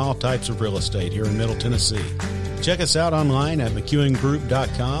 recreational, and all types of real estate here in Middle Tennessee. Check us out online at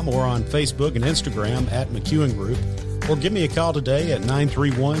McEwenGroup.com or on Facebook and Instagram at McEwen Group, or give me a call today at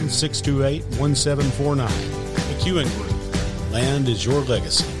 931-628-1749. McEwen Group. Land is your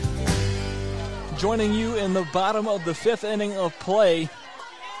legacy. Joining you in the bottom of the 5th inning of play,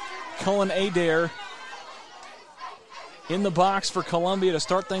 Cullen Adair in the box for Columbia to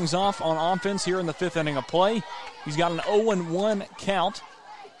start things off on offense here in the 5th inning of play. He's got an 0-1 count.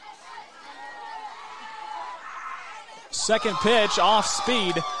 Second pitch off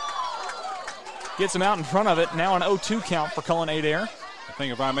speed. Gets him out in front of it. Now an 0-2 count for Cullen Adair. I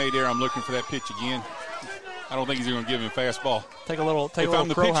think if I'm Adair, I'm looking for that pitch again. I don't think he's going to give him a fastball. If I'm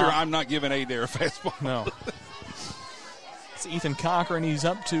the pitcher, I'm not giving Adair a fastball. No. It's Ethan Cochran. He's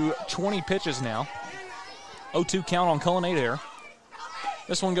up to 20 pitches now. 0-2 count on Cullen Adair.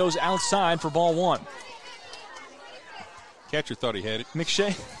 This one goes outside for ball 1. Catcher thought he had it.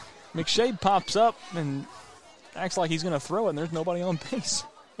 McShade pops up and acts like he's going to throw it, and there's nobody on base.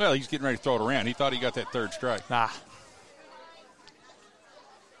 Well, he's getting ready to throw it around. He thought he got that third strike.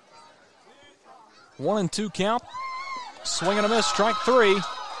 1-2 count. Swing and a miss, strike 3.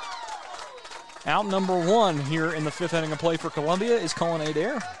 Out number 1 here in the 5th inning of play for Columbia is Cullen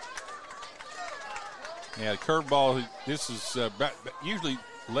Adair. Yeah, the curveball, this is usually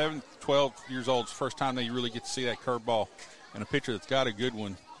 11, 12 years old. It's the first time they really get to see that curveball. And a pitcher that's got a good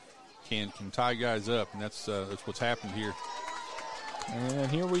one can tie guys up, and that's what's happened here.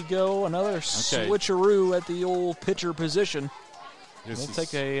 And here we go, another switcheroo at the old pitcher position. We'll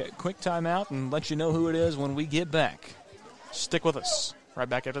take a quick timeout and let you know who it is when we get back. Stick with us. Right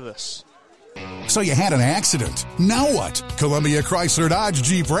back after this. So you had an accident. Now what? Columbia Chrysler Dodge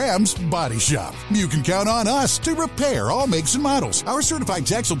Jeep Ram's Body Shop. You can count on us to repair all makes and models. Our certified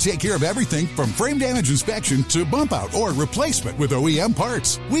techs will take care of everything from frame damage inspection to bump out or replacement with OEM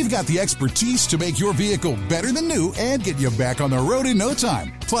parts. We've got the expertise to make your vehicle better than new and get you back on the road in no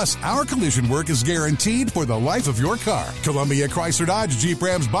time. Plus, our collision work is guaranteed for the life of your car. Columbia Chrysler Dodge Jeep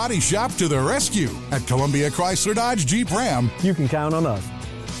Ram's Body Shop to the rescue. At Columbia Chrysler Dodge Jeep Ram, you can count on us.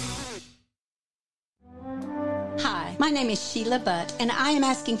 Hi, my name is Sheila Butt, and I am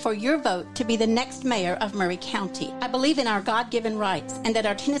asking for your vote to be the next mayor of Murray County. I believe in our God-given rights and that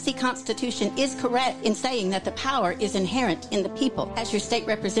our Tennessee Constitution is correct in saying that the power is inherent in the people. As your state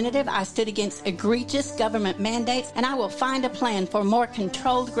representative, I stood against egregious government mandates, and I will find a plan for more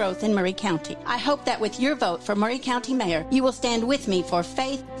controlled growth in Murray County. I hope that with your vote for Murray County Mayor, you will stand with me for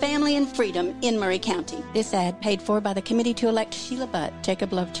faith, family, and freedom in Murray County. This ad paid for by the Committee to Elect Sheila Butt,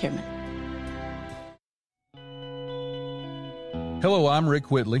 Jacob Love Chairman. Hello, I'm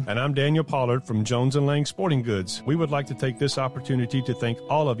Rick Whitley. And I'm Daniel Pollard from Jones & Lang Sporting Goods. We would like to take this opportunity to thank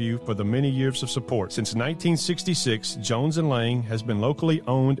all of you for the many years of support. Since 1966, Jones & Lang has been locally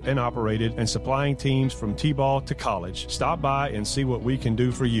owned and operated and supplying teams from T-ball to college. Stop by and see what we can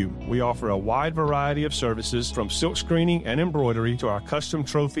do for you. We offer a wide variety of services from silk screening and embroidery to our custom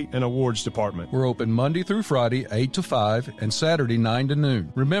trophy and awards department. We're open Monday through Friday, 8 to 5, and Saturday, 9 to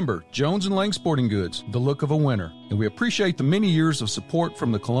noon. Remember, Jones & Lang Sporting Goods, the look of a winner. And we appreciate the many years of support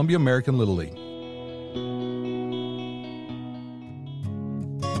from the Columbia American Little League.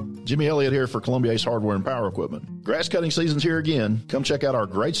 Jimmy Elliott here for Columbia Ace Hardware and Power Equipment. Grass cutting season's here again. Come check out our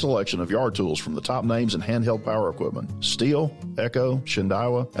great selection of yard tools from the top names in handheld power equipment. Steel, Echo,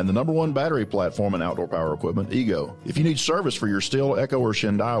 Shindawa, and the #1 battery platform in outdoor power equipment, Ego. If you need service for your Steel, Echo, or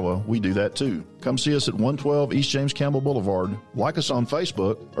Shindawa, we do that too. Come see us at 112 East James Campbell Boulevard, like us on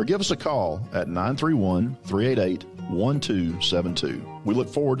Facebook, or give us a call at 931-388-1272. We look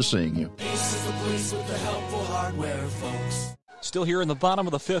forward to seeing you. Ace is the place with the helpful hardware, folks. Still here in the bottom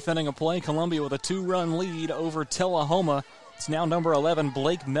of the 5th inning of play, Columbia with a 2-run lead over Tullahoma. It's now number 11,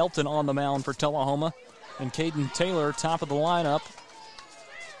 Blake Melton on the mound for Tullahoma. And Caden Taylor, top of the lineup.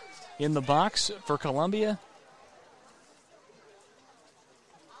 In the box for Columbia.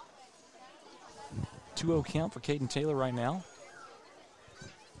 2-0 count for Caden Taylor right now.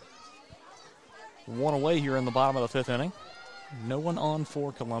 1 away here in the bottom of the 5th inning. No one on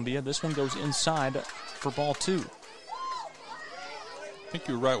for Columbia. This one goes inside for ball 2. I think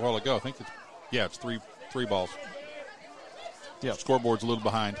you were right a while ago. I think it's three balls. Yeah, scoreboard's a little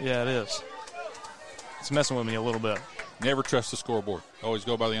behind. Yeah, it is. It's messing with me a little bit. Never trust the scoreboard. Always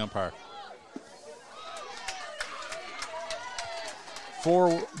go by the umpire.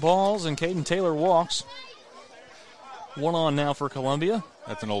 4 balls and Caden Taylor walks. 1 on now for Columbia.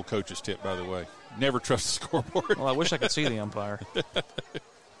 That's an old coach's tip, by the way. Never trust the scoreboard. Well, I wish I could see the umpire.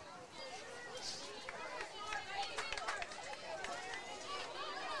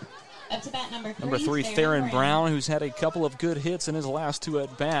 Up to bat number 3. Number 3, Theron Brown, who's had a couple of good hits in his last 2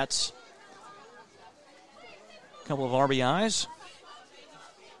 at-bats. A couple of RBIs.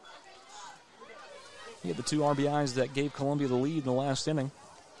 He had the 2 RBIs that gave Columbia the lead in the last inning.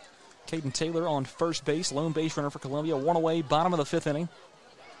 Caden Taylor on first base, lone base runner for Columbia, 1 away, bottom of the 5th inning.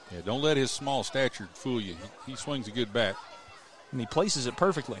 Yeah, don't let his small stature fool you. He swings a good bat. And he places it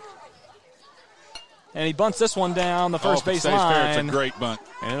perfectly. And he bunts this one down the first base line. Fair, it's a great bunt.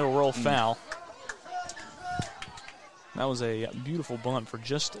 And it'll roll foul. That was a beautiful bunt for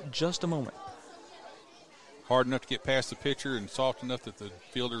just a moment. Hard enough to get past the pitcher and soft enough that the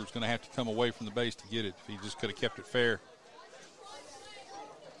fielder was going to have to come away from the base to get it. If he just could have kept it fair.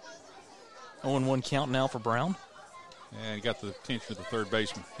 0-1 count now for Brown. And he got the attention of the third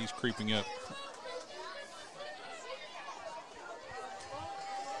baseman. He's creeping up.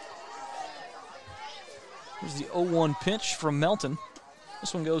 Here's the 0-1 pitch from Melton.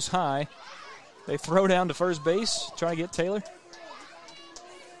 This one goes high. They throw down to first base, try to get Taylor.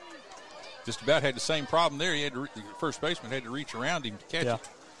 Just about had the same problem there. He had the first baseman had to reach around him to catch it.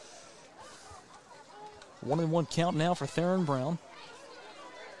 1-1 count now for Theron Brown.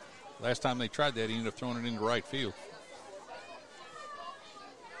 Last time they tried that, he ended up throwing it into right field.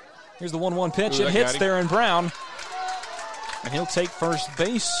 Here's the 1-1 pitch. It hits Theron Brown. And he'll take first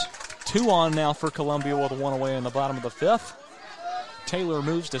base. 2 on now for Columbia with a 1 away in the bottom of the 5th. Taylor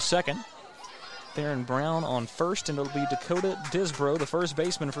moves to second. Theron Brown on first, and it'll be Dakota Disbro, the first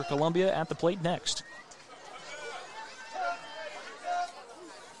baseman for Columbia, at the plate next.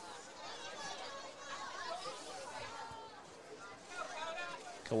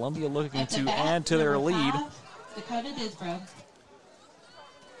 Columbia looking to add to their lead. Dakota Disbro.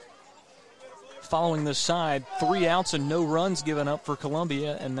 Following this side, 3 outs and no runs given up for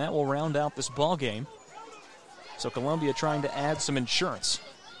Columbia, and that will round out this ball game. So Columbia trying to add some insurance.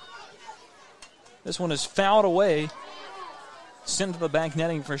 This one is fouled away, sent to the back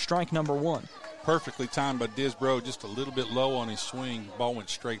netting for strike number 1. Perfectly timed by Disbro, just a little bit low on his swing. Ball went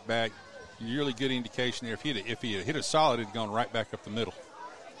straight back. Really good indication there. If he had hit it solid, it had gone right back up the middle.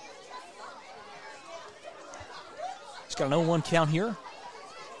 He's got an 0-1 count here.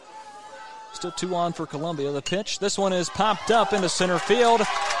 Still 2 on for Columbia. The pitch, this one is popped up into center field.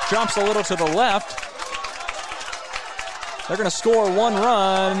 Drops a little to the left. They're going to score 1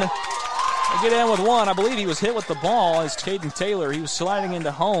 run. They get in with 1. I believe he was hit with the ball as Caden Taylor. He was sliding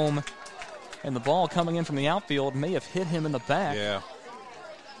into home, and the ball coming in from the outfield may have hit him in the back. Yeah.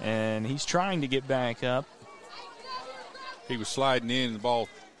 And he's trying to get back up. He was sliding in, and the ball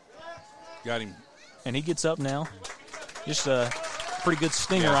got him. And he gets up now. Just a pretty good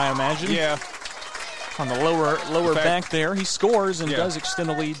stinger, I imagine. Yeah. on the lower back there. He scores and does extend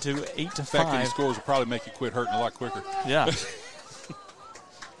the lead to 8-5. The fact that he scores will probably make you quit hurting a lot quicker. Yeah.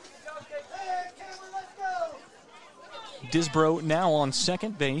 Disbro now on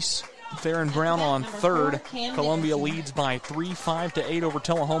second base. Theron Brown on third. Columbia leads by 5-8 over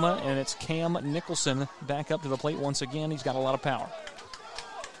Tullahoma, and it's Cam Nicholson back up to the plate once again. He's got a lot of power.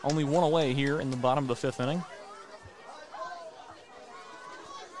 Only one away here in the bottom of the fifth inning.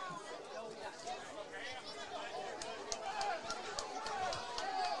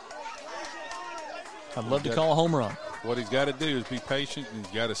 I'd love to call a home run. What he's got to do is be patient, and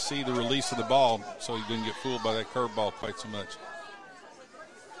he's got to see the release of the ball so he didn't get fooled by that curveball quite so much.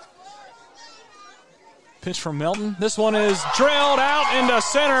 Pitch from Melton. This one is drilled out into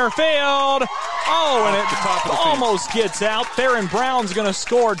center field. Oh, and it almost gets out. Theron Brown's going to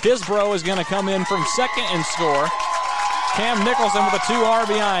score. Disbro is going to come in from second and score. Cam Nicholson with a 2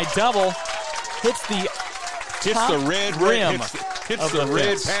 RBI double. Hits the red rim. Hits the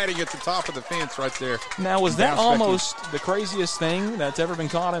red padding at the top of the fence right there. Now, was that almost the craziest thing that's ever been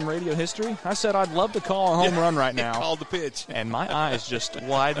caught in radio history? I said I'd love to call a home run right now. Called the pitch. And my eyes just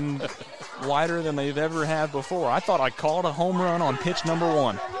widened wider than they've ever had before. I thought I called a home run on pitch number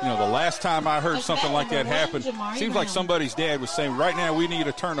 1. You know, the last time I heard something like that happen, seems like somebody's dad was saying, right now we need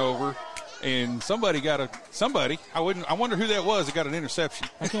a turnover. And somebody, I wonder who that was that got an interception.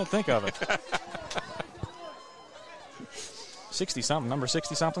 I can't think of it. 60-something, number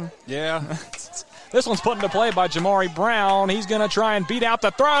 60-something? Yeah. This one's put into play by Jamari Brown. He's going to try and beat out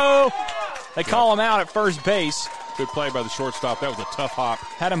the throw. They call him out at first base. Good play by the shortstop. That was a tough hop.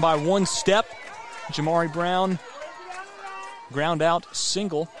 Had him by 1 step. Jamari Brown, ground out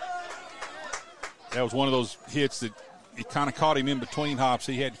single. That was one of those hits that it kind of caught him in between hops.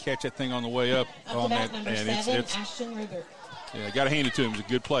 He had to catch that thing on the way up. On that, number and 7, Ashton Rupert. Yeah, got to hand it to him. It was a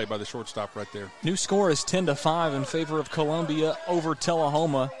good play by the shortstop right there. New score is 10-5 in favor of Columbia over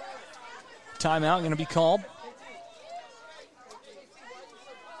Tullahoma. Timeout going to be called.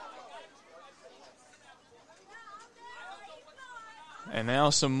 And now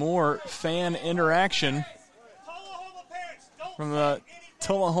some more fan interaction from the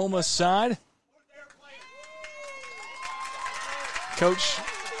Tullahoma side. Coach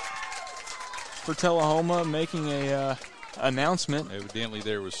for Tullahoma making a announcement. Evidently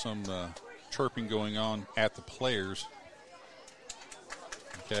there was some chirping going on at the players.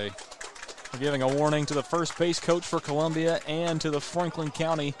 Okay. We're giving a warning to the first base coach for Columbia and to the Franklin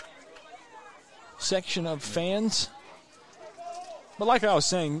County section of fans. But like I was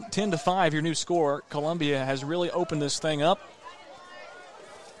saying, 10-5, your new score. Columbia has really opened this thing up.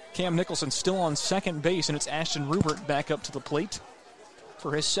 Cam Nicholson still on second base, and it's Ashton Rupert back up to the plate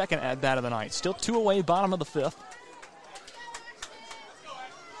for his second at-bat of the night. Still 2 away, bottom of the 5th.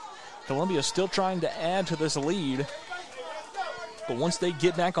 Columbia still trying to add to this lead. But once they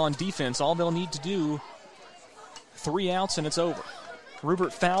get back on defense, all they'll need to do, 3 outs and it's over.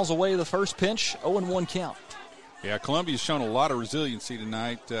 Rupert fouls away the first pitch, 0-1 count. Yeah, Columbia's shown a lot of resiliency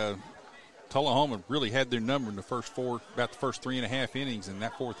tonight. Tullahoma really had their number in the first 3.5 innings. In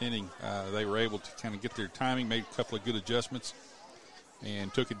that 4th inning, they were able to kind of get their timing, made a couple of good adjustments,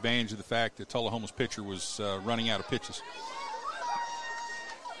 and took advantage of the fact that Tullahoma's pitcher was running out of pitches.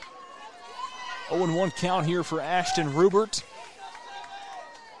 0-1 count here for Ashton Rupert.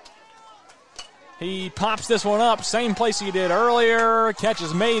 He pops this one up, same place he did earlier. Catch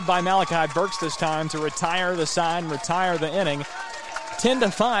is made by Malachi Burks this time to retire the side and retire the inning.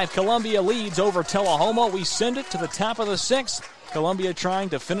 10-5, Columbia leads over Tullahoma. We send it to the top of the 6th. Columbia trying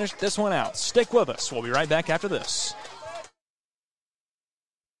to finish this one out. Stick with us. We'll be right back after this.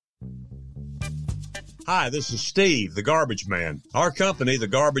 Hi, this is Steve, the Garbage Man. Our company, the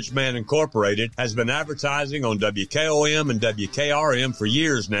Garbage Man Incorporated, has been advertising on WKOM and WKRM for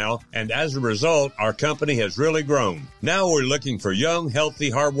years now, and as a result, our company has really grown. Now we're looking for young, healthy,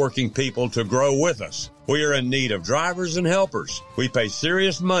 hardworking people to grow with us. We are in need of drivers and helpers. We pay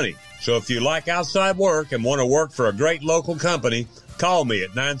serious money, so if you like outside work and want to work for a great local company, call me at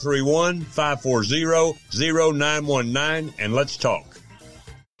 931-540-0919 and let's talk.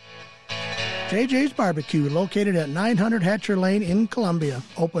 JJ's Barbecue, located at 900 Hatcher Lane in Columbia.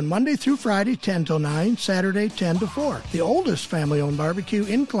 Open Monday through Friday, 10 till 9, Saturday, 10 to 4. The oldest family-owned barbecue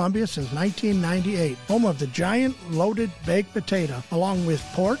in Columbia since 1998. Home of the giant loaded baked potato, along with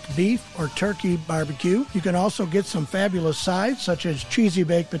pork, beef, or turkey barbecue. You can also get some fabulous sides, such as cheesy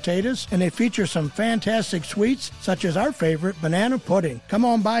baked potatoes, and they feature some fantastic sweets, such as our favorite, banana pudding. Come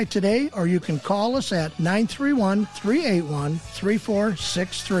on by today, or you can call us at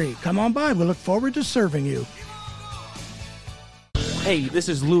 931-381-3463. Come on by. We look forward to serving you. Hey, this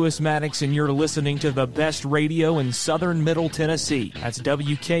is Lewis Maddox, and you're listening to the best radio in southern Middle Tennessee. That's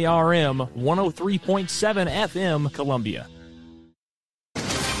WKRM 103.7 FM, Columbia.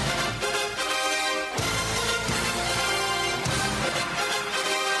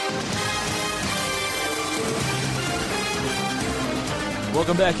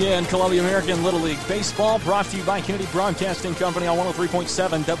 Welcome back in. Columbia American Little League Baseball, brought to you by Kennedy Broadcasting Company on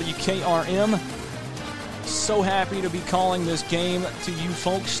 103.7 WKRM. So happy to be calling this game to you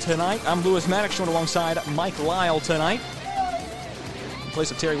folks tonight. I'm Lewis Maddox, joined alongside Mike Lyle tonight. In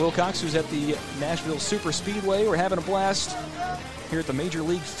place of Terry Wilcox, who's at the Nashville Super Speedway. We're having a blast here at the Major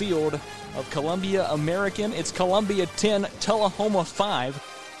League Field of Columbia American. It's Columbia 10, Tullahoma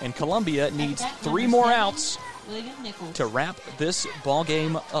 5, and Columbia needs 3 more outs to wrap this ball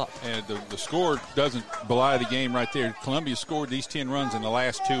game up. And the score doesn't belie the game right there. Columbia scored these 10 runs in the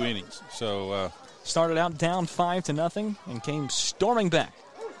last 2 innings. So started out down 5-0 and came storming back.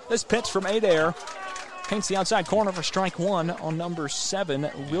 This pitch from Adair paints the outside corner for strike 1 on number 7,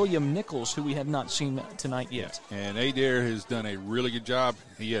 William Nichols, who we have not seen tonight yet. And Adair has done a really good job.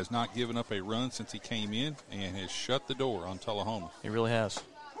 He has not given up a run since he came in and has shut the door on Tullahoma. He really has.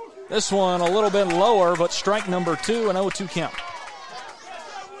 This one a little bit lower, but strike number 2, an 0-2 count.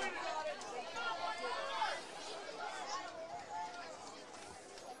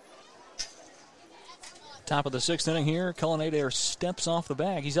 Top of the 6th inning here. Cullen Adair steps off the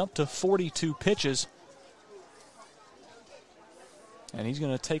bag. He's up to 42 pitches. And he's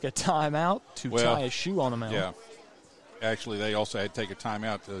going to take a timeout to tie a shoe on the mound. Yeah. Actually, they also had to take a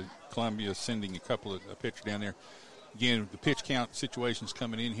timeout. Columbia sending a couple of pitchers down there. Again, the pitch count situation's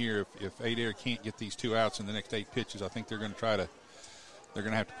coming in here. If Adair can't get these 2 outs in the next 8 pitches, I think they're going to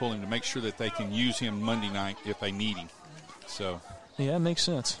have to pull him to make sure that they can use him Monday night if they need him. So, yeah, it makes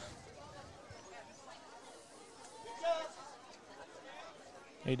sense.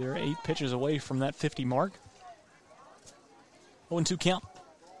 Adair 8 pitches away from that 50 mark. 0-2 count.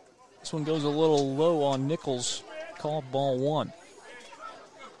 This one goes a little low on Nichols. Called ball 1.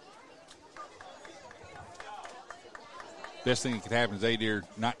 Best thing that could happen is Adair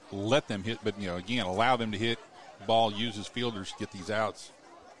not let them hit, but, again, allow them to hit. Ball uses fielders to get these outs.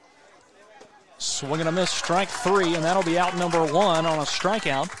 Swing and a miss, strike 3, and that'll be out number 1 on a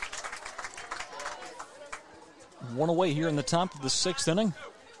strikeout. 1 away here in the top of the 6th inning.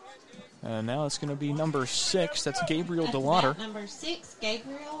 And now it's going to be number 6. That's Gabriel DeLauder. Number 6,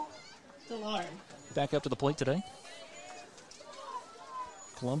 Gabriel DeLauder. Back up to the plate today.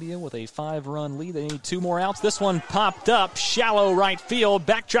 Columbia with a 5-run lead. They need 2 more outs. This one popped up, shallow right field.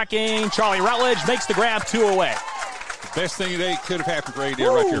 Backtracking, Charlie Rutledge makes the grab, 2 away. The best thing today could have happened for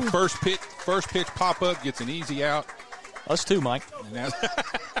Adair right here. First pitch pop up, gets an easy out. Us too, Mike.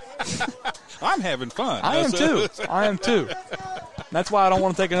 I'm having fun. I am too. That's why I don't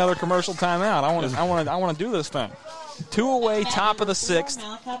want to take another commercial timeout. I want to do this thing. 2 away, top of the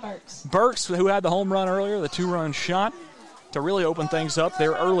 6th. Burks, who had the home run earlier, the 2-run shot to really open things up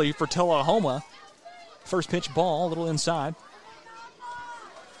there early for Tullahoma. First pitch ball, a little inside.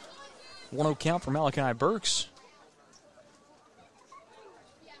 1-0 count for Malachi Burks.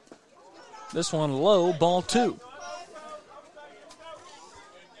 This one low, ball 2.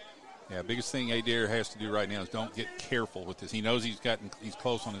 Yeah, biggest thing Adair has to do right now is don't get careful with this. He knows he's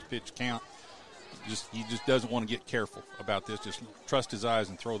close on his pitch count. He just doesn't want to get careful about this. Just trust his eyes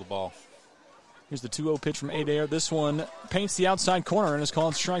and throw the ball. Here's the 2-0 pitch from Adair. This one paints the outside corner and is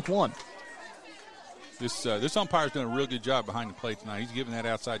called strike 1. This umpire's done a real good job behind the plate tonight. He's given that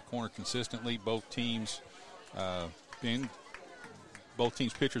outside corner consistently. Both teams' pitchers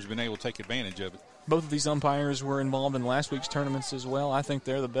have been able to take advantage of it. Both of these umpires were involved in last week's tournaments as well. I think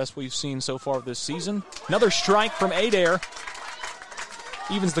they're the best we've seen so far this season. Another strike from Adair.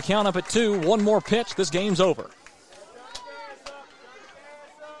 Evens the count up at 2. 1 more pitch. This game's over.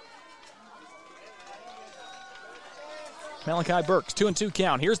 Malachi Burks, 2-2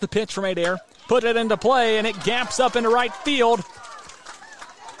 count. Here's the pitch from Adair. Put it into play, and it gaps up into right field.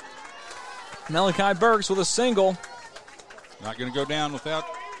 Malachi Burks with a single. Not going to go down without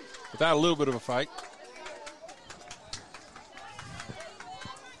a little bit of a fight.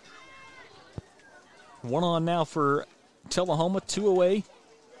 One on now for Tullahoma, 2 away.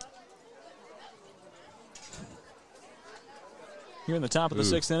 Here in the top of the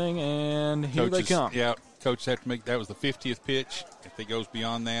 6th inning, and here they come. Yeah, coaches have to make, that was the 50th pitch. If he goes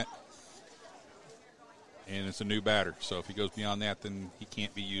beyond that, and it's a new batter. So if he goes beyond that, then he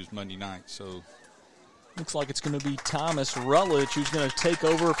can't be used Monday night. So looks like it's going to be Thomas Rutledge who's going to take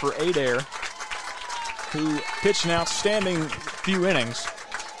over for Adair, who pitched an outstanding few innings.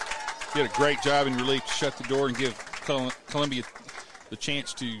 Did a great job in relief to shut the door and give Columbia the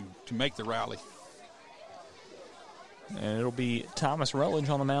chance to make the rally. And it'll be Thomas Rutledge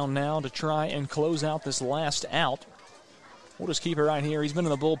on the mound now to try and close out this last out. We'll just keep it right here. He's been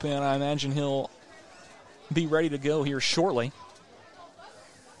in the bullpen. I imagine he'll be ready to go here shortly.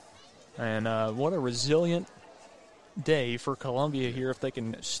 And what a resilient day for Columbia here if they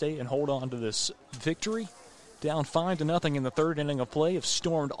can stay and hold on to this victory. Down 5-0 in the third inning of play. Have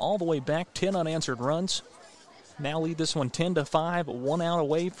stormed all the way back, 10 unanswered runs. Now lead this one 10-5, 1 out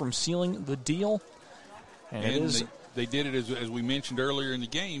away from sealing the deal. And they did it, as we mentioned earlier in the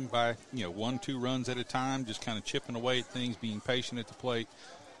game, by 1-2 runs at a time, just kind of chipping away at things, being patient at the plate,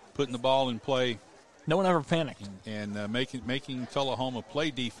 putting the ball in play. No one ever panicked. And making Tullahoma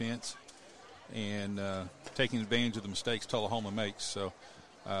play defense and taking advantage of the mistakes Tullahoma makes.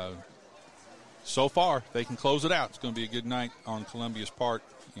 So far, they can close it out. It's going to be a good night on Columbia's part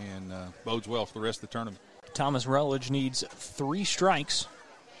and bodes well for the rest of the tournament. Thomas Rutledge needs 3 strikes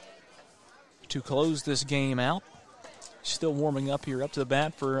to close this game out. Still warming up here. Up to the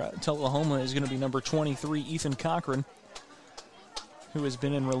bat for Tullahoma is going to be number 23, Ethan Cochran, who has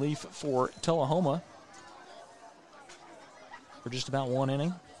been in relief for Tullahoma for just about 1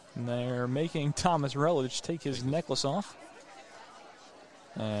 inning. And they're making Thomas Rutledge take his necklace off.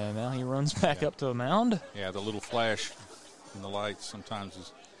 And now he runs back up to the mound. Yeah, the little flash in the lights sometimes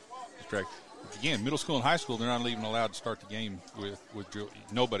is distracting. Again, middle school and high school, they're not even allowed to start the game with jewelry.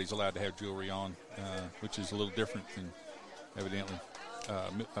 Nobody's allowed to have jewelry on, which is a little different than evidently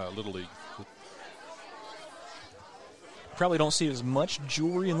Little League. Probably don't see as much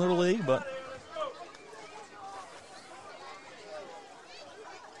jewelry in Little League, but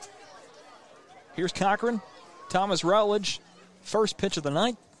here's Cochran. Thomas Rutledge, first pitch of the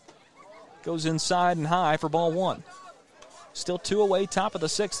night, goes inside and high for ball 1. Still 2 away, top of the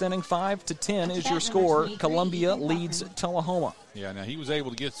 6th inning, 5-10 is your score. Columbia leads Tullahoma. Yeah, now he was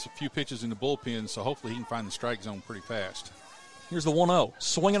able to get a few pitches in the bullpen, so hopefully he can find the strike zone pretty fast. Here's the 1-0.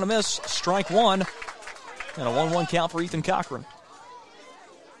 Swing and a miss, strike 1, and a 1-1 count for Ethan Cochran.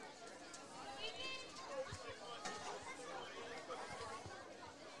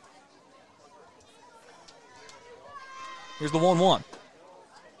 Here's the 1-1.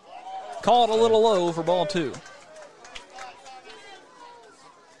 Called a little low for ball 2.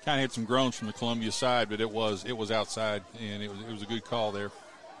 Kind of had some groans from the Columbia side, but it was outside, and it was a good call there.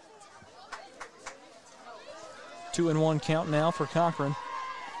 2-1 count now for Cochran.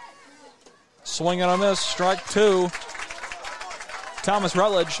 Swing and a miss, strike 2. Thomas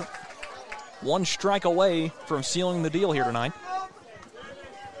Rutledge, 1 strike away from sealing the deal here tonight.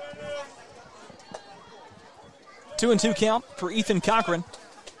 2-2 count for Ethan Cochran.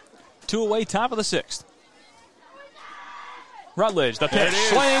 2 away, top of the 6th. Rutledge, the pitch,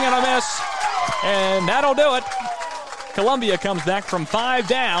 swing and a miss, and that'll do it. Columbia comes back from 5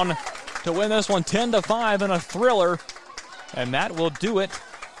 down to win this one 10-5 in a thriller, and that will do it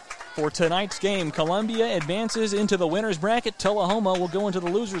for tonight's game. Columbia advances into the winner's bracket. Tullahoma will go into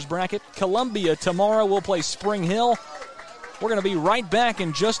the loser's bracket. Columbia tomorrow will play Spring Hill. We're going to be right back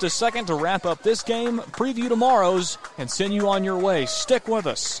in just a second to wrap up this game, preview tomorrow's, and send you on your way. Stick with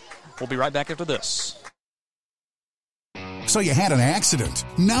us. We'll be right back after this. So you had an accident.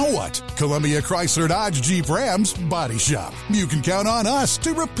 Now what? Columbia Chrysler Dodge Jeep Ram's Body Shop. You can count on us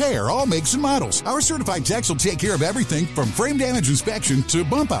to repair all makes and models. Our certified techs will take care of everything from frame damage inspection to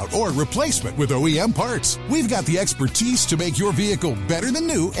bump out or replacement with OEM parts. We've got the expertise to make your vehicle better than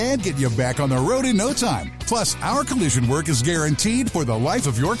new and get you back on the road in no time. Plus, our collision work is guaranteed for the life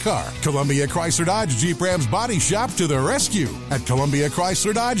of your car. Columbia Chrysler Dodge Jeep Ram's Body Shop to the rescue. At Columbia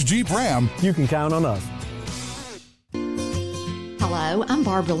Chrysler Dodge Jeep Ram, you can count on us. Hello, I'm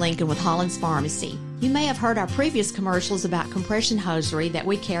Barbara Lincoln with Hollins Pharmacy. You may have heard our previous commercials about compression hosiery that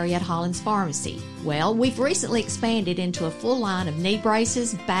we carry at Hollins Pharmacy. Well, we've recently expanded into a full line of knee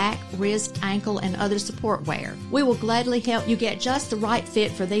braces, back, wrist, ankle, and other support wear. We will gladly help you get just the right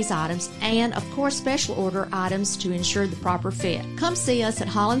fit for these items and, of course, special order items to ensure the proper fit. Come see us at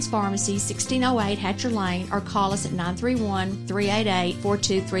Hollins Pharmacy, 1608 Hatcher Lane, or call us at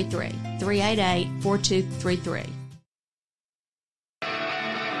 931-388-4233. 388-4233.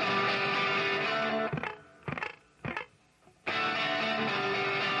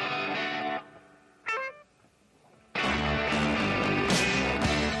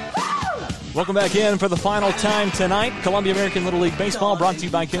 Welcome back in for the final time tonight. Columbia American Little League Baseball brought to you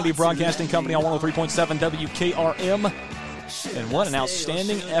by Kennedy Broadcasting Company on 103.7 WKRM. And what an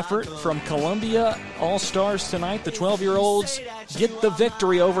outstanding effort from Columbia All-Stars tonight. The 12-year-olds get the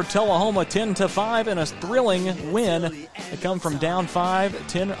victory over Tullahoma 10-5 in a thrilling win. They come from down 5,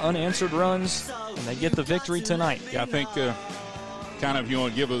 10 unanswered runs, and they get the victory tonight. Yeah, I think kind of, if you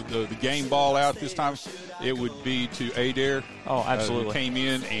want to give the game ball out this time, it would be to Adair. Oh, absolutely. Who came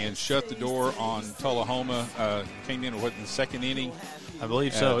in and shut the door on Tullahoma. Came in in the second inning. I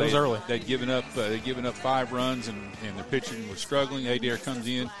believe so. It was early. They'd given up 5 runs, and their pitching was struggling. Adair comes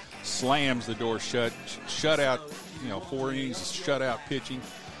in, slams the door shut out. 4 innings of shutout pitching,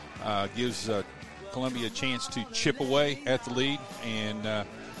 gives Columbia a chance to chip away at the lead. And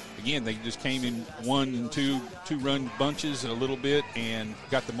again, they just came in 1 and 2-run bunches a little bit and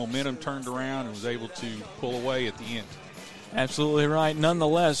got the momentum turned around and was able to pull away at the end. Absolutely right.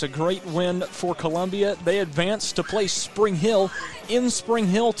 Nonetheless, a great win for Columbia. They advance to play Spring Hill in Spring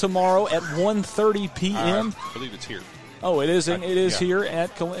Hill tomorrow at 1:30 p.m. I believe it's here. Oh, it is. It is here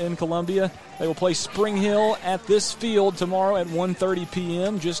in Columbia. They will play Spring Hill at this field tomorrow at 1:30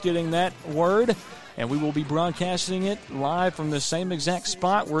 p.m. Just getting that word. And we will be broadcasting it live from the same exact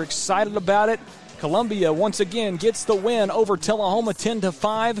spot. We're excited about it. Columbia, once again, gets the win over Tullahoma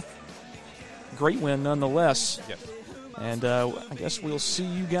 10-5. Great win nonetheless. Yep. And I guess we'll see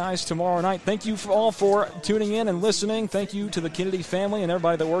you guys tomorrow night. Thank you all for tuning in and listening. Thank you to the Kennedy family and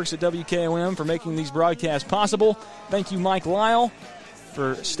everybody that works at WKOM for making these broadcasts possible. Thank you, Mike Lyle,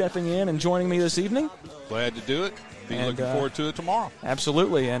 for stepping in and joining me this evening. Glad to do it. Be looking forward to it tomorrow.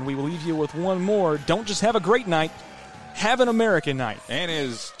 Absolutely. And we will leave you with one more. Don't just have a great night. Have an American night. And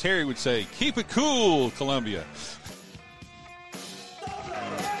as Terry would say, keep it cool, Columbia.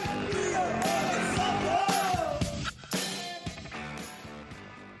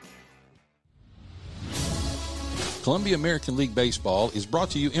 Columbia American League Baseball is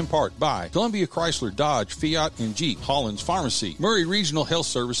brought to you in part by Columbia Chrysler, Dodge, Fiat, and Jeep, Hollins Pharmacy, Murray Regional Health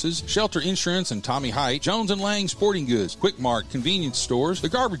Services, Shelter Insurance and Tommy Height, Jones & Lang Sporting Goods, Quick Mart Convenience Stores, The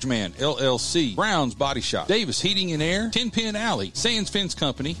Garbage Man, LLC, Brown's Body Shop, Davis Heating and Air, 10 Pin Alley, Sands Fence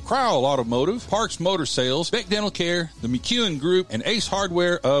Company, Crowell Automotive, Parks Motor Sales, Beck Dental Care, the McEwen Group, and Ace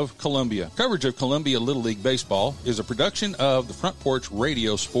Hardware of Columbia. Coverage of Columbia Little League Baseball is a production of the Front Porch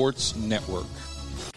Radio Sports Network.